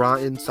au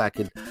gratin so I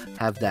can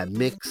have that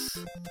mix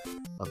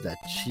of that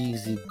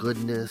cheesy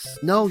goodness.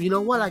 No, you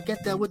know what? I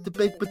get that with the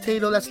baked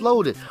potato that's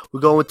loaded. We're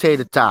going with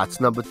tater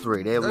tots, number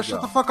 3. There we go.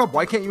 Shut the fuck up.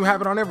 Why can't you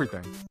have it on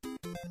everything?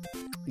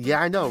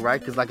 Yeah, I know, right?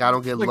 Because, I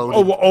don't get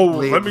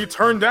loaded. Let me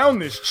turn down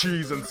this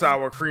cheese and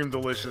sour cream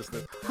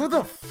deliciousness. Who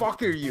the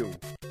fuck are you?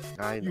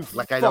 I know.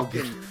 I don't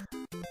get...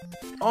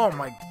 Oh,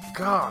 my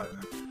God.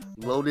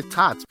 Loaded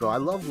tots, bro. I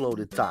love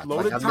loaded tots.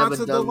 I've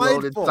never done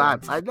loaded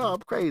tots. I know, I'm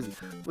crazy.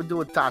 We're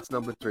doing tots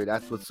number 3.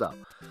 That's what's up.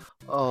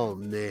 Oh,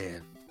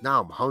 man.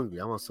 Now I'm hungry.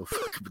 I want some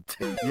fucking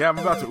potato. Yeah, I'm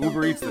about to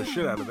Uber Eats the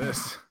shit out of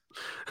this.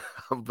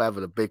 I'm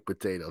having a baked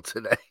potato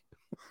today.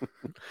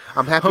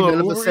 I'm happy none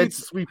of us said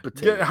sweet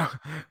potato. Yeah,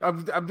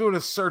 I'm doing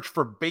a search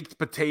for baked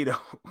potato.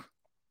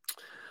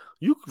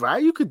 You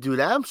could do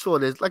that. I'm sure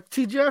there's like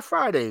TGI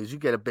Fridays. You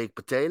get a baked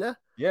potato.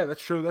 Yeah,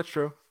 that's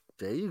true.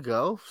 There you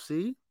go.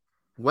 See?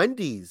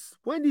 Wendy's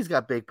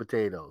got baked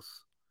potatoes.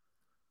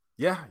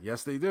 Yeah,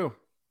 yes they do.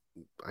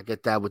 I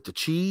get that with the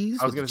cheese.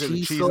 I was going to say the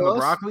cheese sauce. and the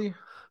broccoli.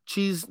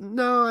 Cheese,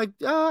 no,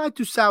 I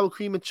do sour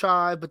cream and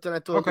chive, but then I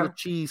throw a little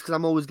cheese because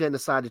I'm always getting a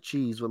side of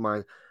cheese with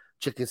my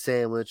chicken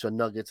sandwich or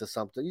nuggets or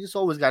something. You just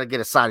always got to get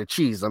a side of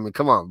cheese. I mean,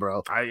 come on,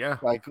 bro. Yeah.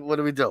 Like, what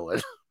are we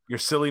doing? You're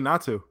silly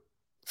not to.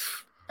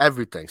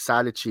 Everything,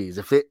 side of cheese.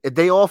 If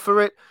they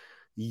offer it,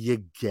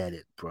 you get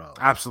it, bro.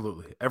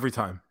 Absolutely, every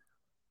time.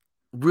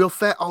 Real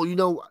fat.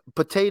 Oh,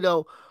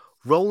 potato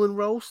rolling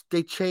roast.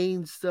 They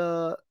changed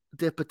their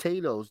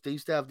potatoes. They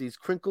used to have these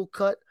crinkle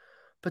cut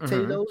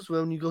potatoes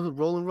when you go to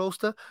rolling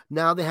roaster.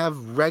 Now they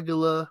have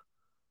regular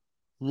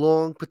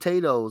long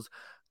potatoes,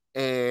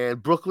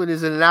 and Brooklyn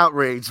is in an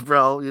outrage,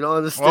 bro. You don't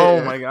understand.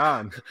 Oh my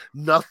God.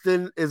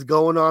 Nothing is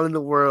going on in the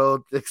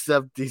world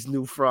except these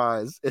new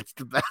fries. It's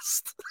the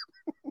best.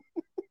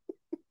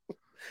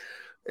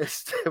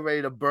 It's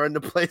ready to burn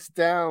the place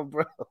down,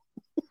 bro.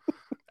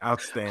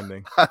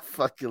 Outstanding. I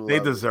fucking love it. They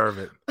deserve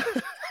it.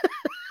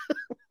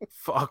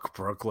 Fuck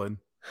Brooklyn.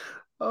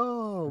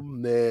 Oh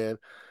man.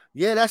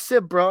 Yeah, that's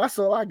it, bro. That's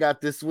all I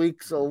got this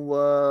week.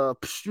 So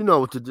you know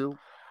what to do.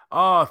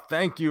 Oh,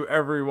 thank you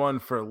everyone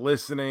for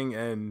listening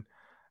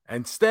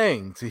and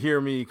staying to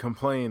hear me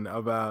complain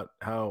about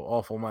how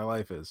awful my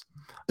life is.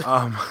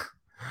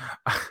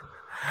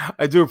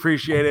 I do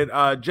appreciate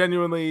it.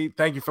 Genuinely,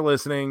 thank you for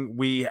listening.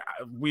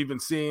 We've been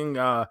seeing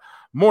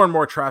more and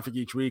more traffic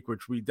each week,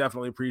 which we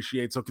definitely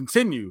appreciate. So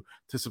continue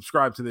to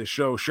subscribe to this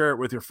show, share it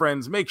with your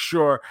friends, make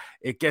sure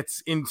it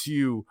gets into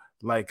you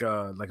like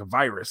a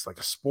virus, like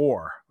a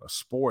spore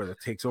that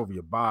takes over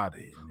your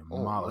body and your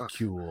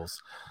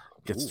molecules,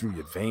 gets through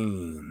your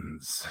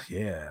veins.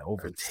 Yeah,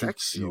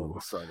 overtakes you. All of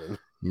a sudden.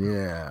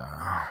 Yeah,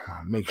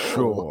 make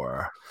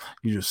sure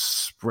you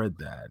just spread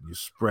that. You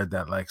spread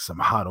that like some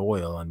hot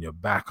oil on your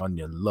back on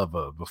your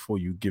lover before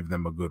you give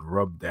them a good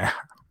rub down.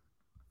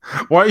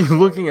 Why are you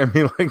looking at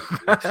me like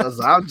that? Because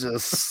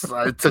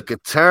I took a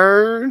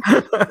turn.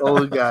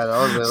 Oh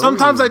God! Like,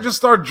 sometimes I just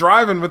start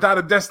driving without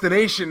a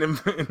destination in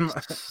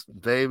my...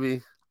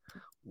 Baby,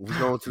 we're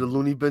going to the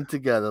loony bin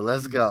together.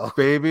 Let's go.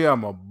 Baby,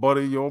 I'm a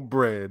butter your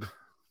bread.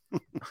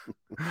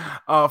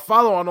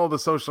 Follow on all the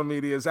social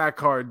medias at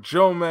Card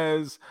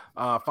Jomez.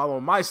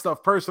 Follow my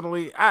stuff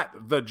personally at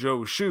the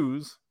Joe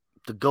Shoes.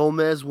 The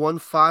Gomez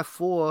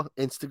 154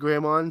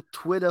 Instagram on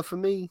Twitter for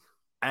me.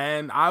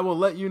 And I will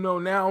let you know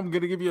now. I'm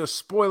gonna give you a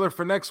spoiler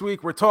for next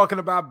week. We're talking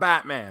about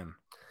Batman.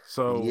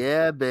 So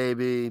yeah,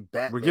 baby,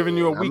 Batman. We're giving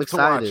you a week to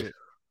watch it.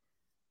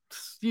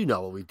 You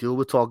know what we do.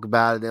 We'll talk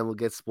about it, then we'll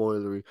get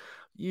spoilery.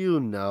 You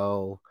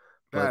know.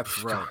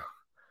 That's right.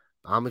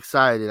 I'm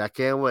excited. I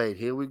can't wait.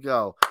 Here we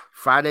go.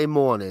 Friday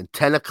morning,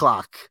 10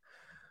 o'clock.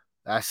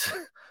 That's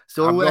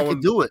the only way I can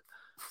do it.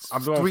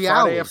 I'm doing 3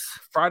 hours.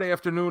 Friday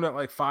afternoon at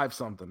like 5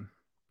 something.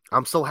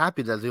 I'm so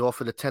happy that they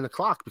offered at 10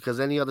 o'clock because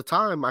any other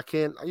time I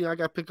can't, I got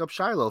to pick up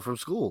Shiloh from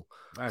school.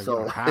 So you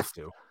don't have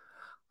to.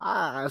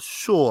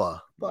 Sure,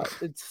 but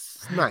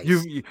it's nice.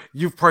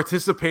 You've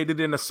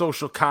participated in a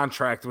social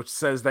contract which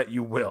says that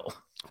you will.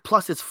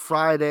 Plus, it's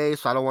Friday,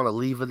 so I don't want to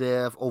leave her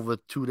there over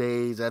 2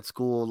 days at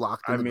school,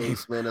 locked in the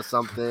basement or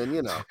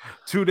something,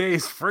 2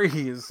 days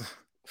free is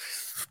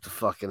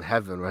fucking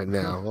heaven right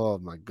now. Oh,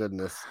 my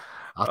goodness.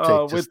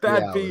 I'll take with 3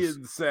 that hours.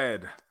 being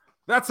said,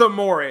 that's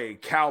amore,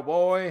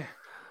 cowboy.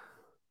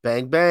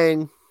 Bang,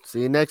 bang.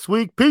 See you next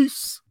week.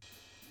 Peace.